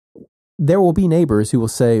 There will be neighbors who will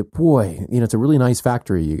say, boy, it's a really nice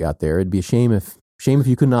factory you got there. It'd be a shame if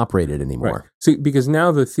you couldn't operate it anymore. Right. See, because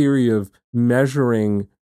now the theory of measuring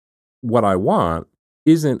what I want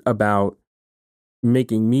isn't about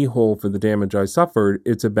making me whole for the damage I suffered.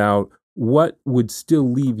 It's about what would still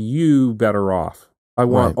leave you better off. I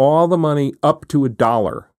want all the money up to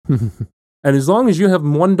 $1. And as long as you have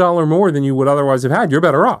 $1 more than you would otherwise have had, you're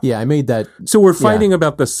better off. Yeah, I made that. So we're fighting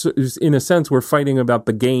about in a sense, we're fighting about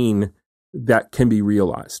the gain that can be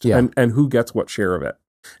realized and who gets what share of it.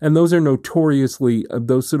 And those are notoriously,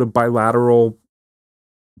 those sort of bilateral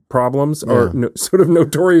problems are sort of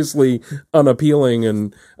notoriously unappealing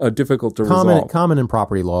and difficult to resolve. Common in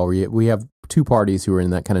property law, where we have two parties who are in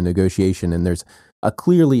that kind of negotiation, and there's a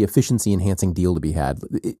clearly efficiency-enhancing deal to be had.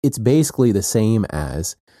 It's basically the same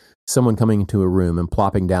as someone coming into a room and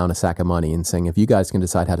plopping down a sack of money and saying, if you guys can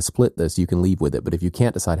decide how to split this, you can leave with it. But if you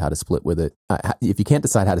can't decide how to split it,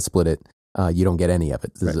 you don't get any of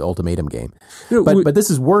it. This is an ultimatum game. But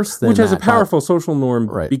this is worse than which has a powerful social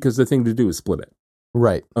norm because the thing to do is split it.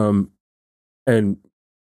 Right. And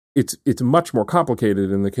it's much more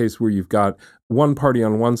complicated in the case where you've got one party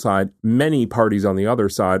on one side, many parties on the other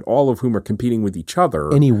side, all of whom are competing with each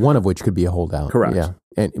other. Any one of which could be a holdout. Correct. Yeah.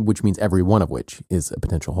 And which means every one of which is a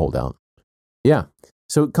potential holdout. Yeah.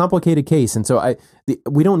 So complicated case. And so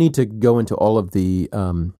we don't need to go into all of the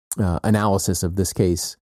analysis of this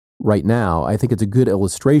case right now. I think it's a good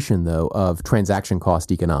illustration, though, of transaction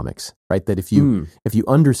cost economics, right? That if you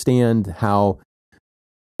understand how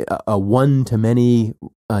a one-to-many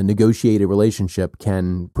negotiated relationship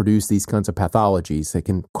can produce these kinds of pathologies that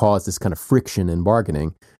can cause this kind of friction in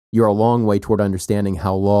bargaining, you're a long way toward understanding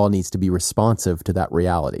how law needs to be responsive to that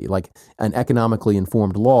reality. Like an economically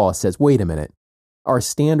informed law says, wait a minute, our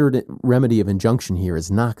standard remedy of injunction here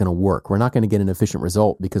is not going to work. We're not going to get an efficient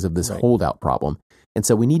result because of this holdout problem. And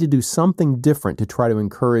so we need to do something different to try to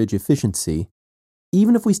encourage efficiency,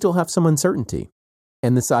 even if we still have some uncertainty.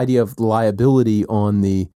 And this idea of liability on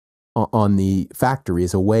the factory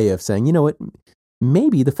is a way of saying, you know what,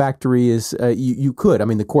 maybe the factory is, you could. I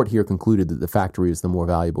mean, the court here concluded that the factory is the more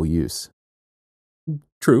valuable use.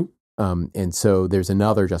 True. And so there's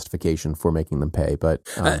another justification for making them pay, but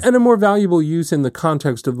and a more valuable use in the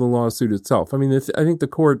context of the lawsuit itself. I mean, I think the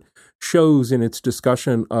court shows in its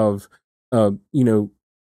discussion of,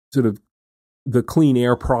 sort of the clean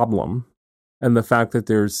air problem and the fact that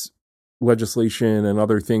there's legislation and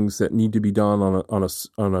other things that need to be done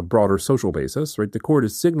on a broader social basis. Right, the court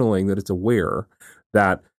is signaling that it's aware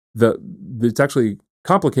that it's actually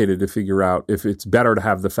complicated to figure out if it's better to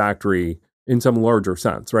have the factory in some larger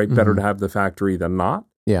sense, right? Mm-hmm. Better to have the factory than not.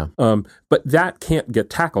 Yeah. But that can't get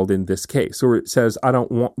tackled in this case, or it says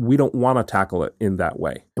we don't want to tackle it in that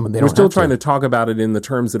way. We're still trying to talk about it in the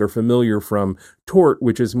terms that are familiar from tort,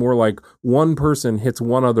 which is more like one person hits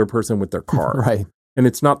one other person with their car, right? And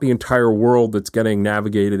it's not the entire world that's getting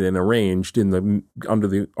navigated and arranged under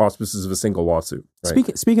the auspices of a single lawsuit.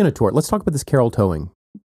 Right? Speaking of tort, let's talk about this Carroll Towing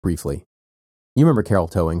briefly. You remember Carroll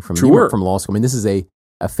Towing from law school? I mean, this is a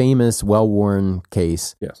famous, well-worn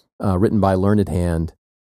case, yes, written by Learned Hand,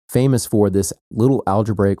 famous for this little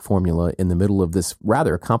algebraic formula in the middle of this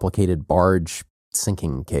rather complicated barge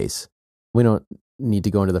sinking case. We don't need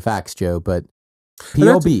to go into the facts, Joe, but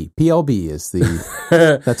PLB is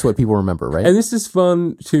the that's what people remember, right? And this is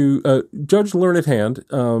fun to Judge Learned Hand,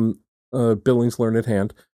 Billings Learned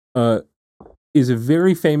Hand, is a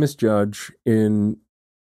very famous judge in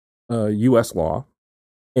U.S. law.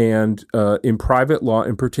 And in private law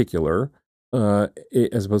in particular,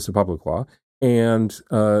 as opposed to public law. And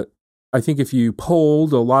I think if you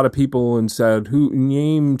polled a lot of people and said,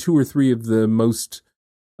 name 2 or 3 of the most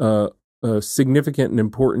significant and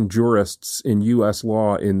important jurists in U.S.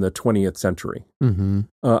 law in the 20th century, mm-hmm.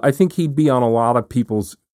 I think he'd be on a lot of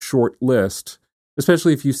people's short list,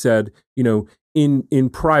 especially if you said, in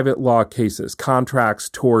private law cases, contracts,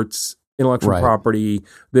 torts, intellectual property,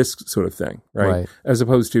 this sort of thing, right? As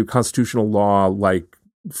opposed to constitutional law like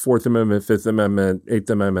Fourth Amendment, Fifth Amendment, Eighth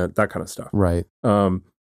Amendment, that kind of stuff. Right.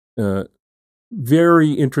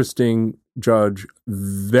 Very interesting judge,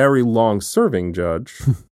 very long-serving judge.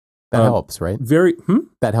 That helps, right?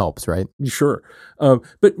 That helps, right? Sure.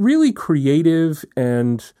 But really creative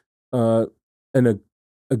and a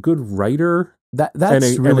good writer.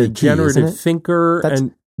 That's really a generative thinker.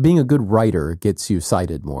 And being a good writer gets you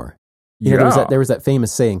cited more. There was that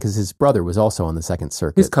famous saying, because his brother was also on the Second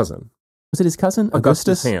Circuit. His cousin. Was it his cousin?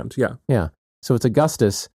 Augustus Hand, yeah. Yeah. So it's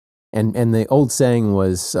Augustus, and the old saying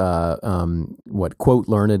was, quote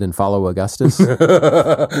learned and follow Augustus?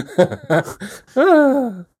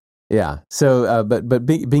 Yeah. So, but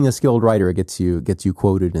being a skilled writer gets you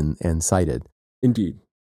quoted and cited. Indeed.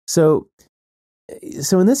 So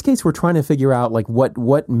in this case, we're trying to figure out, like,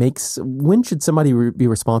 when should somebody be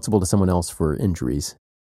responsible to someone else for injuries?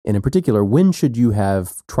 And in particular, when should you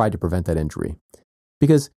have tried to prevent that injury?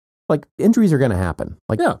 Because, like, injuries are going to happen.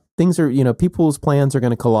 Like, things are, people's plans are going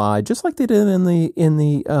to collide, just like they did in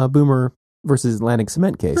the Boomer versus Atlantic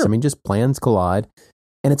Cement case. Sure. I mean, just plans collide,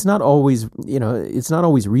 and it's not always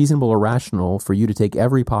reasonable or rational for you to take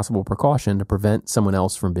every possible precaution to prevent someone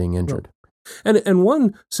else from being injured. Sure. And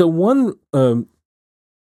one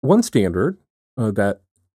standard that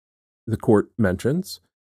the court mentions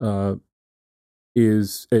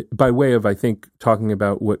is by way of, I think, talking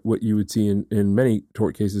about what you would see in many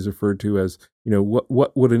tort cases referred to as,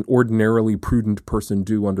 what would an ordinarily prudent person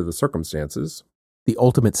do under the circumstances? The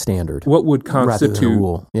ultimate standard. What would constitute rather than a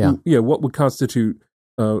rule? Yeah. What would constitute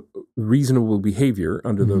reasonable behavior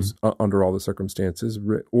under those under all the circumstances,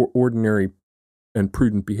 ordinary and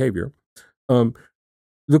prudent behavior? The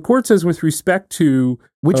court says, with respect to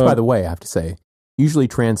which, by the way, I have to say, usually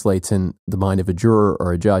translates in the mind of a juror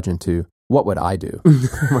or a judge into, what would I do?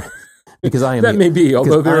 Because I am I am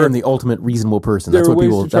the ultimate reasonable person. That's what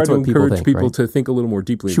people. That's what people think. People to think a little more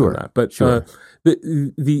deeply about that. But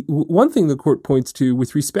the one thing the court points to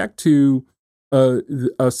with respect to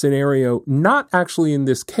a scenario, not actually in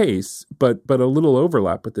this case, but a little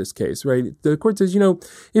overlap with this case, right? The court says,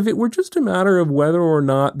 if it were just a matter of whether or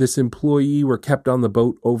not this employee were kept on the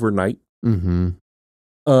boat overnight, it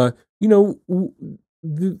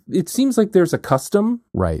seems like there's a custom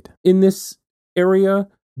right in this area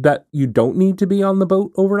that you don't need to be on the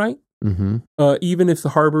boat overnight, even if the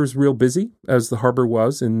harbor is real busy, as the harbor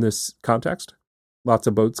was in this context. Lots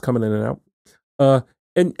of boats coming in and out.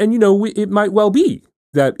 It might well be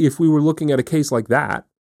that if we were looking at a case like that,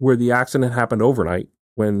 where the accident happened overnight,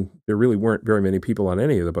 when there really weren't very many people on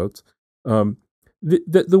any of the boats,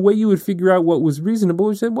 the way you would figure out what was reasonable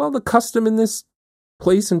is that, well, the custom in this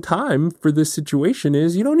place and time for this situation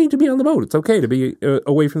is you don't need to be on the boat. It's okay to be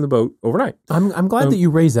away from the boat overnight. I'm glad that you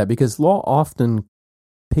raised that, because law often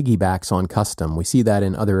piggybacks on custom. We see that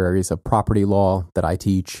in other areas of property law that I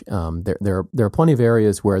teach. There are plenty of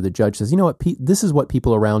areas where the judge says, you know what, this is what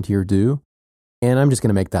people around here do, and I'm just going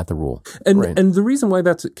to make that the rule. And the reason why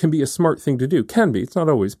that can be a smart thing to do, it's not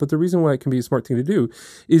always, but the reason why it can be a smart thing to do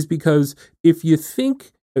is because if you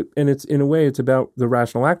think, and it's in a way it's about the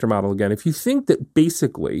rational actor model again, if you think that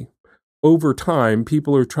basically over time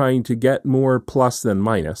people are trying to get more plus than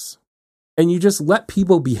minus, and you just let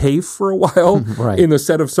people behave for a while right. in a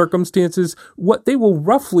set of circumstances, what they will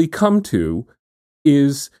roughly come to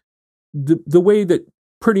is the way that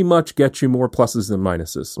pretty much gets you more pluses than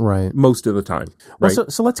minuses, right? Most of the time, right? Well,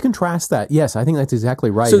 so let's contrast that. Yes, I think that's exactly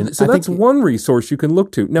right. So that's one resource you can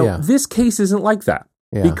look to. Now, this case isn't like that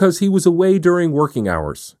because he was away during working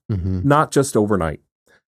hours, not just overnight.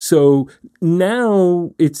 So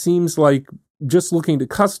now it seems like just looking to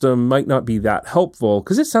custom might not be that helpful,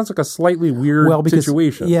 because it sounds like a slightly weird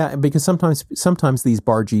situation. Yeah, because sometimes these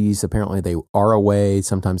bargees, apparently they are away,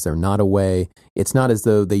 sometimes they're not away. It's not as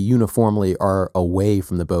though they uniformly are away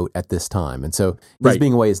from the boat at this time. And so his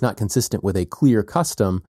being away is not consistent with a clear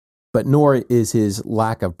custom, but nor is his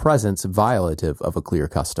lack of presence violative of a clear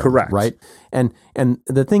custom. Correct. Right? And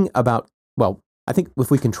the thing about, I think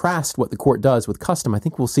if we contrast what the court does with custom, I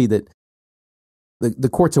think we'll see that the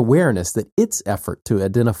court's awareness that its effort to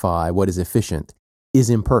identify what is efficient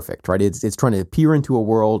is imperfect, right? It's trying to peer into a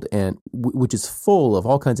world which is full of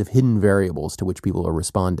all kinds of hidden variables to which people are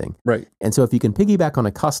responding. Right. And so if you can piggyback on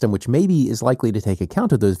a custom, which maybe is likely to take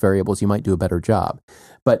account of those variables, you might do a better job.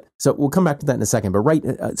 But so we'll come back to that in a second.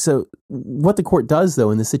 But so what the court does,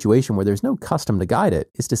 though, in this situation where there's no custom to guide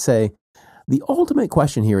it, is to say the ultimate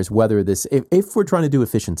question here is whether this, if we're trying to do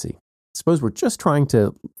efficiency, suppose we're just trying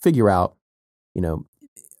to figure out,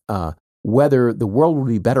 whether the world would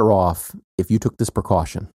be better off if you took this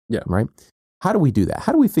precaution. Yeah. Right? How do we do that?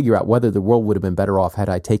 How do we figure out whether the world would have been better off had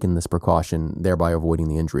I taken this precaution, thereby avoiding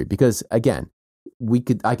the injury? Because again,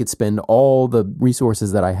 I could spend all the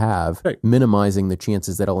resources that I have minimizing the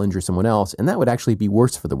chances that I'll injure someone else, and that would actually be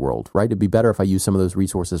worse for the world, right? It'd be better if I use some of those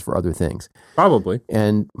resources for other things. Probably.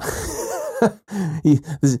 And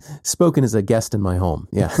he's spoken as a guest in my home.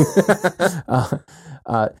 Yeah.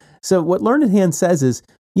 So what Learned Hand says is,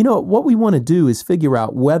 what we want to do is figure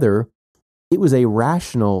out whether it was a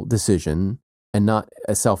rational decision and not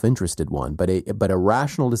a self-interested one, but a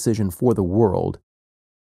rational decision for the world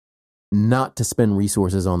not to spend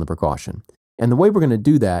resources on the precaution. And the way we're going to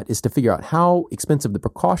do that is to figure out how expensive the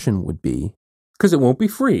precaution would be. Because it won't be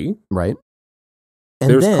free. Right.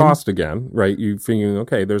 And there's cost again, right? You're figuring,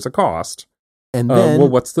 okay, there's a cost. And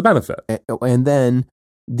then, what's the benefit? And then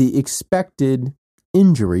the expected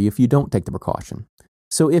injury if you don't take the precaution.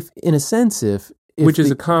 So if, in a sense, which is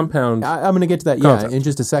a compound. I'm going to get to that, concept. in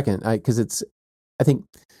just a second, because it's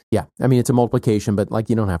a multiplication, but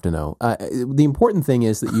you don't have to know. The important thing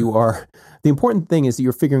is that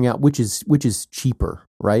you're figuring out which is cheaper,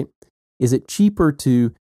 right? Is it cheaper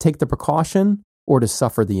to take the precaution or to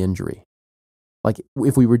suffer the injury?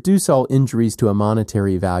 If we reduce all injuries to a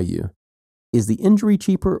monetary value, is the injury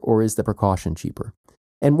cheaper or is the precaution cheaper?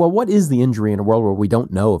 And what is the injury in a world where we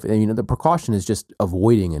don't know if, the precaution is just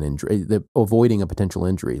avoiding an injury, avoiding a potential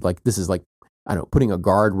injury. This is putting a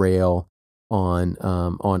guardrail on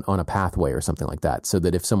a pathway or something like that, so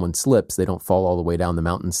that if someone slips, they don't fall all the way down the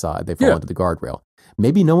mountainside. They fall into the guardrail.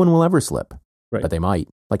 Maybe no one will ever slip, but they might.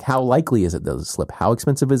 How likely is it they'll slip? How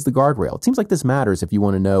expensive is the guardrail? It seems like this matters if you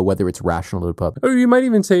want to know whether it's rational to the public. Or you might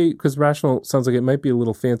even say, because rational sounds like it might be a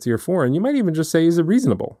little fancier foreign, you might even just say, is it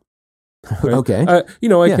reasonable? Right? Okay. I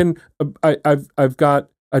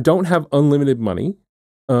don't have unlimited money.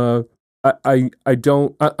 I'm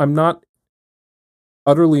not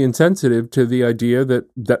utterly insensitive to the idea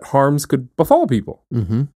that harms could befall people.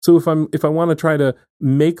 Mm-hmm. So if I want to try to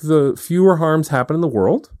make the fewer harms happen in the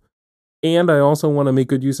world, and I also want to make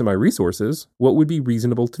good use of my resources, what would be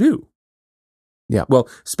reasonable to do? Yeah. Well,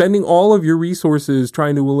 spending all of your resources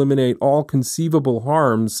trying to eliminate all conceivable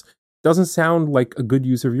harms doesn't sound like a good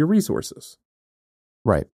use of your resources.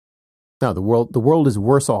 Right. No, the world is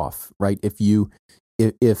worse off, right? If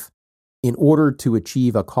in order to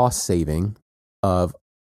achieve a cost saving of,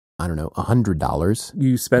 I don't know, $100,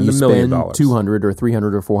 you spend $1 million, $200 or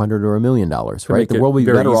 $300 or $400 or $1 million, right? The world would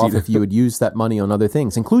be better off if you would use that money on other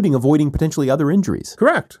things, including avoiding potentially other injuries.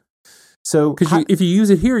 Correct. So, because if you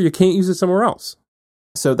use it here, you can't use it somewhere else.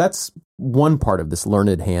 So that's one part of this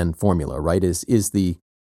learned hand formula, right? Is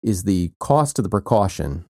the cost of the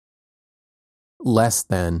precaution less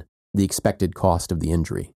than the expected cost of the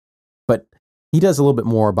injury? But he does a little bit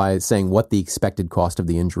more by saying what the expected cost of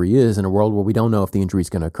the injury is in a world where we don't know if the injury is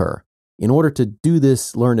going to occur. In order to do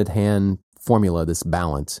this learned hand formula, this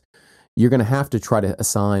balance, you're going to have to try to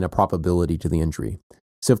assign a probability to the injury.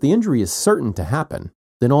 So if the injury is certain to happen,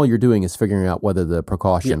 then all you're doing is figuring out whether the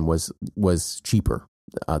precaution was cheaper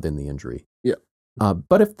than the injury. Yeah.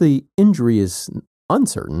 But if the injury is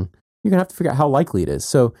uncertain, you're going to have to figure out how likely it is.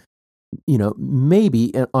 So,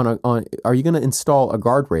 maybe are you going to install a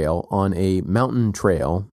guardrail on a mountain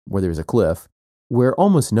trail where there's a cliff where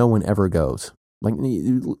almost no one ever goes? Like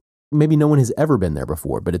maybe no one has ever been there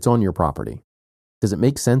before, but it's on your property. Does it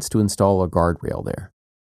make sense to install a guardrail there?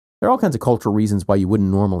 There are all kinds of cultural reasons why you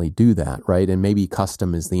wouldn't normally do that, right? And maybe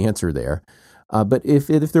custom is the answer there. But if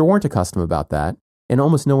there weren't a custom about that, and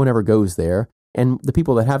almost no one ever goes there, and the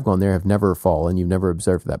people that have gone there have never fallen, you've never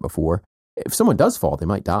observed that before, if someone does fall, they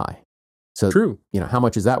might die. So, true. How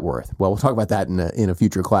much is that worth? Well, we'll talk about that in a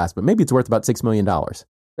future class, but maybe it's worth about $6 million,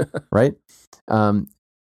 right?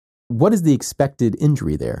 What is the expected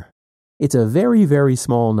injury there? It's a very, very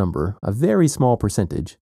small number, a very small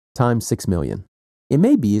percentage times 6 million. It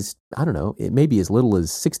may be as little as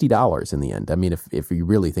 $60 in the end. I mean, if you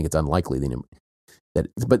really think it's unlikely, then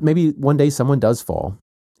but maybe one day someone does fall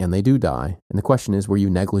and they do die. And the question is, were you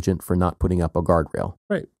negligent for not putting up a guardrail?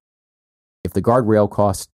 Right. If the guardrail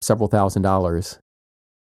costs several $1,000s,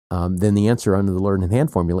 then the answer under the learned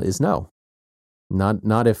hand formula is no.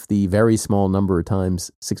 Not if the very small number times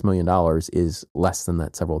 $6 million is less than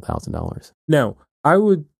that several $1,000s. Now, I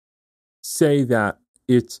would say that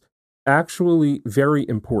it's actually very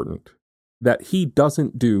important that he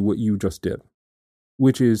doesn't do what you just did,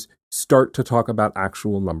 which is start to talk about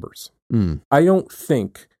actual numbers. I don't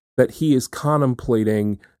think that he is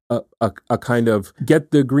contemplating a kind of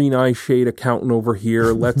get the green eye shade accountant over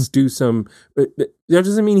here. Let's do some. That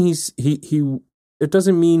doesn't mean it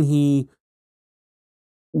doesn't mean he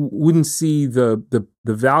wouldn't see the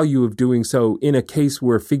value of doing so in a case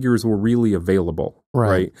where figures were really available,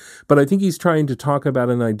 right? But I think he's trying to talk about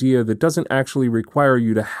an idea that doesn't actually require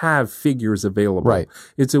you to have figures available. Right.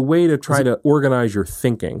 It's a way to try to organize your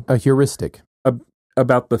thinking. A heuristic.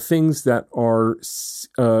 About the things that are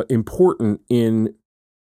important in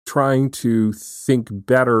trying to think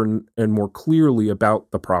better and more clearly about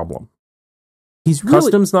the problem.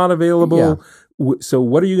 Custom's not available. Yeah. So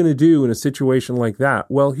what are you going to do in a situation like that?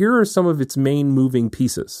 Well, here are some of its main moving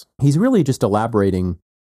pieces. He's really just elaborating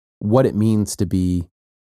what it means to be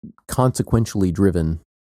consequentially driven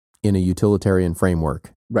in a utilitarian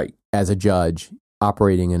framework. Right. As a judge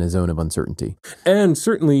operating in a zone of uncertainty. And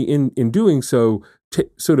certainly in doing so,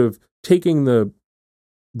 sort of taking the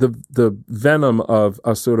venom of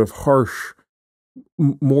a sort of harsh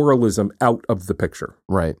moralism out of the picture.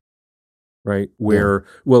 Right. Right. Where,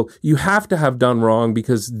 well, you have to have done wrong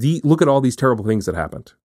because look at all these terrible things that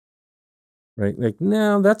happened. Right. Like,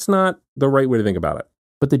 no, that's not the right way to think about it.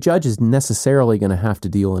 But the judge is necessarily going to have to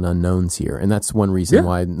deal in unknowns here. And that's one reason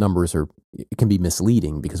why numbers can be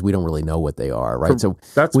misleading because we don't really know what they are, right? So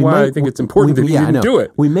that's why I think it's important that you didn't do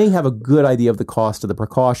it. We may have a good idea of the cost of the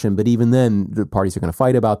precaution, but even then the parties are going to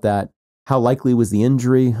fight about that. How likely was the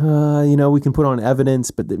injury? We can put on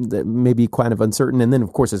evidence, but that may be kind of uncertain. And then,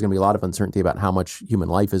 of course, there's going to be a lot of uncertainty about how much human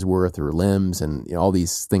life is worth or limbs and all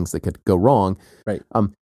these things that could go wrong. Right.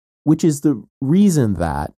 Which is the reason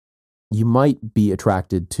that you might be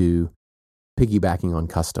attracted to piggybacking on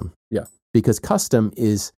custom. Yeah. Because custom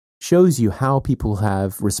shows you how people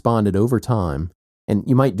have responded over time. And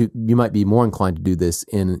you might be more inclined to do this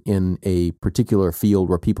in a particular field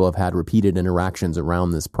where people have had repeated interactions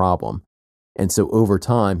around this problem. And so over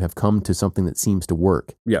time have come to something that seems to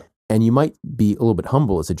work. Yeah. And you might be a little bit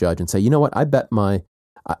humble as a judge and say, you know what, I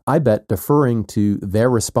bet deferring to their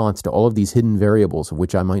response to all of these hidden variables of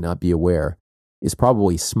which I might not be aware is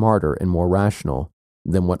probably smarter and more rational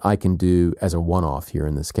than what I can do as a one-off here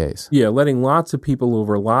in this case. Yeah, letting lots of people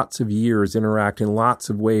over lots of years interact in lots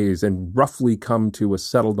of ways and roughly come to a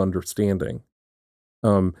settled understanding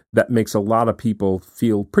that makes a lot of people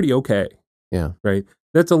feel pretty okay. Yeah. Right?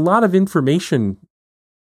 That's a lot of information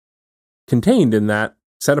contained in that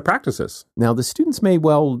set of practices. Now, the students may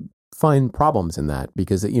well find problems in that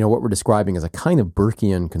because, what we're describing is a kind of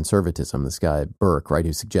Burkean conservatism, this guy Burke, right,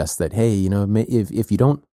 who suggests that, hey, if you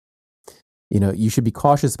don't, you should be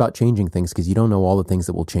cautious about changing things because you don't know all the things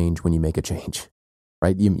that will change when you make a change,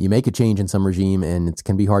 right? You make a change in some regime and it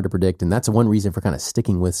can be hard to predict. And that's one reason for kind of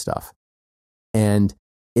sticking with stuff. And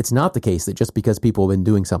it's not the case that just because people have been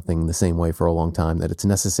doing something the same way for a long time that it's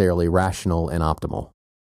necessarily rational and optimal.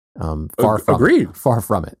 Agreed. Far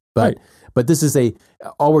from it. But this is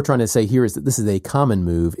all we're trying to say here is that this is a common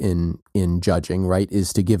move in judging, right,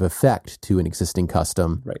 is to give effect to an existing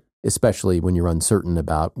custom, right, especially when you're uncertain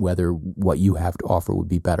about whether what you have to offer would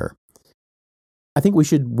be better. I think we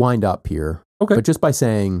should wind up here. Okay. But just by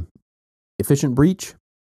saying efficient breach,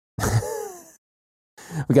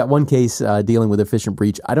 we got one case dealing with efficient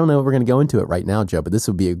breach. I don't know if we're going to go into it right now, Joe, but this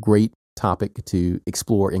would be a great topic to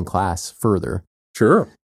explore in class further. Sure.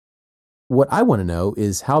 What I want to know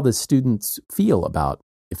is how the students feel about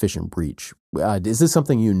efficient breach. Is this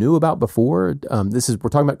something you knew about before? We're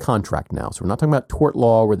talking about contract now, so we're not talking about tort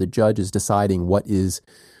law where the judge is deciding what is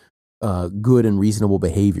good and reasonable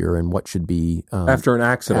behavior and what should be after an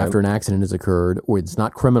accident has occurred, or it's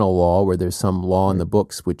not criminal law where there's some law in the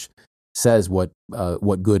books which says what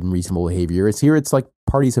good and reasonable behavior is. Here, it's like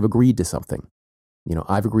parties have agreed to something.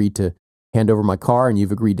 I've agreed to hand over my car, and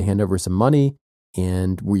you've agreed to hand over some money.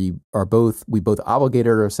 And we both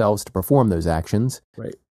obligated ourselves to perform those actions.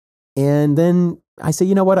 Right. And then I say,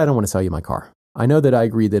 you know what? I don't want to sell you my car. I know that I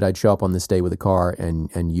agreed that I'd show up on this day with a car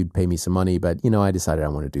and you'd pay me some money, but I decided I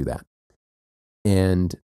want to do that.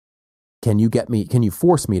 And can you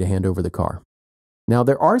force me to hand over the car? Now,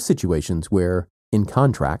 there are situations where in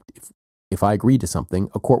contract, if I agree to something,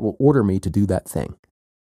 a court will order me to do that thing.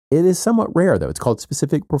 It is somewhat rare, though. It's called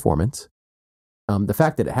specific performance. The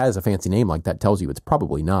fact that it has a fancy name like that tells you it's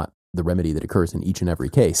probably not the remedy that occurs in each and every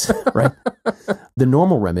case, right? The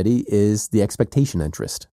normal remedy is the expectation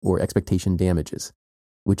interest or expectation damages,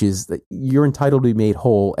 which is that you're entitled to be made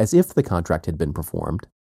whole as if the contract had been performed,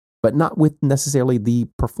 but not with necessarily the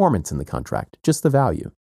performance in the contract, just the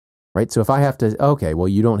value, right? So if I have to, okay, well,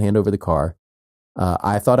 you don't hand over the car.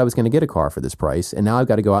 I thought I was going to get a car for this price, and now I've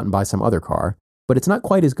got to go out and buy some other car, but it's not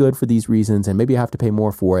quite as good for these reasons, and maybe I have to pay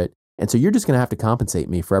more for it. And so you're just going to have to compensate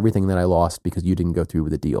me for everything that I lost because you didn't go through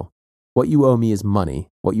with the deal. What you owe me is money.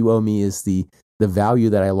 What you owe me is the value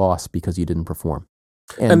that I lost because you didn't perform.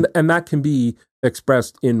 And that can be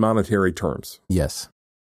expressed in monetary terms. Yes.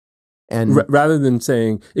 And rather than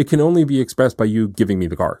saying it can only be expressed by you giving me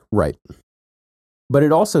the car. Right. But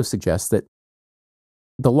it also suggests that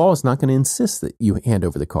the law is not going to insist that you hand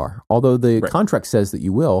over the car. Although the contract says that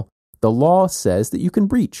you will, the law says that you can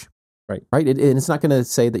breach. Right. And it's not going to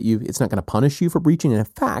say that it's not going to punish you for breaching. And in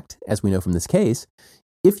fact, as we know from this case,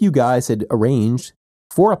 if you guys had arranged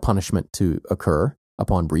for a punishment to occur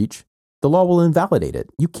upon breach, the law will invalidate it.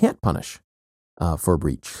 You can't punish for a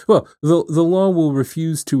breach. Well, the law will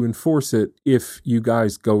refuse to enforce it if you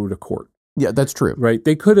guys go to court. Yeah, that's true. Right.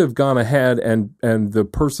 They could have gone ahead and the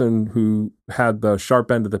person who had the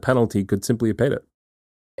sharp end of the penalty could simply have paid it.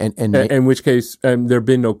 And in which case, there'd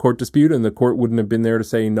been no court dispute and the court wouldn't have been there to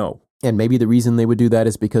say no. And maybe the reason they would do that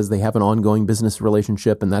is because they have an ongoing business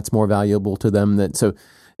relationship and that's more valuable to them. So,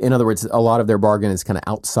 in other words, a lot of their bargain is kind of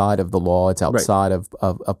outside of the law. It's outside of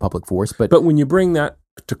public force. But when you bring that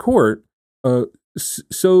to court,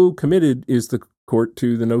 so committed is the court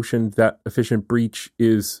to the notion that efficient breach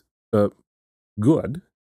is good,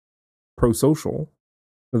 pro-social,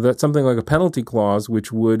 that something like a penalty clause,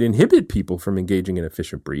 which would inhibit people from engaging in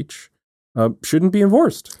efficient breach, shouldn't be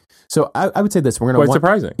enforced. So I would say this: we're going to quite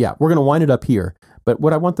surprising. Yeah, we're going to wind it up here. But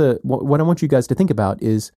what I want you guys to think about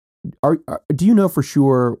is: do you know for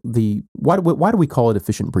sure why do we call it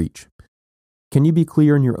efficient breach? Can you be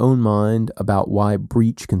clear in your own mind about why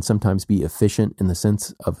breach can sometimes be efficient in the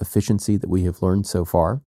sense of efficiency that we have learned so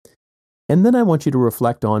far? And then I want you to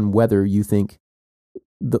reflect on whether you think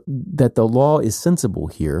that the law is sensible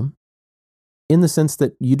here, in the sense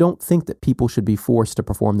that you don't think that people should be forced to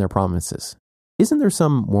perform their promises. Isn't there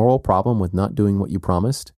some moral problem with not doing what you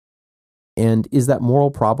promised? And is that moral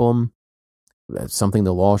problem something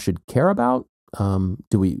the law should care about?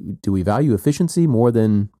 Do we value efficiency more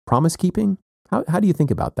than promise keeping? How do you think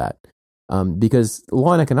about that? Because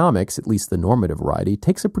law and economics, at least the normative variety,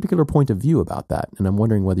 takes a particular point of view about that, and I'm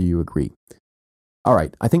wondering whether you agree. All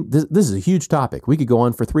right, I think this is a huge topic. We could go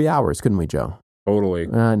on for 3 hours, couldn't we, Joe? Totally.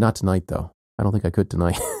 Not tonight, though. I don't think I could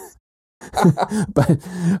tonight. But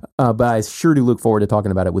I sure do look forward to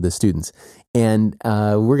talking about it with the students. And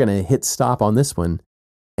we're going to hit stop on this one.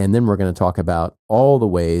 And then we're going to talk about all the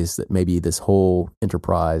ways that maybe this whole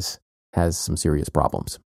enterprise has some serious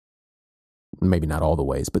problems. Maybe not all the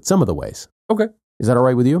ways, but some of the ways. Okay. Is that all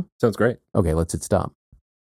right with you? Sounds great. Okay, let's hit stop.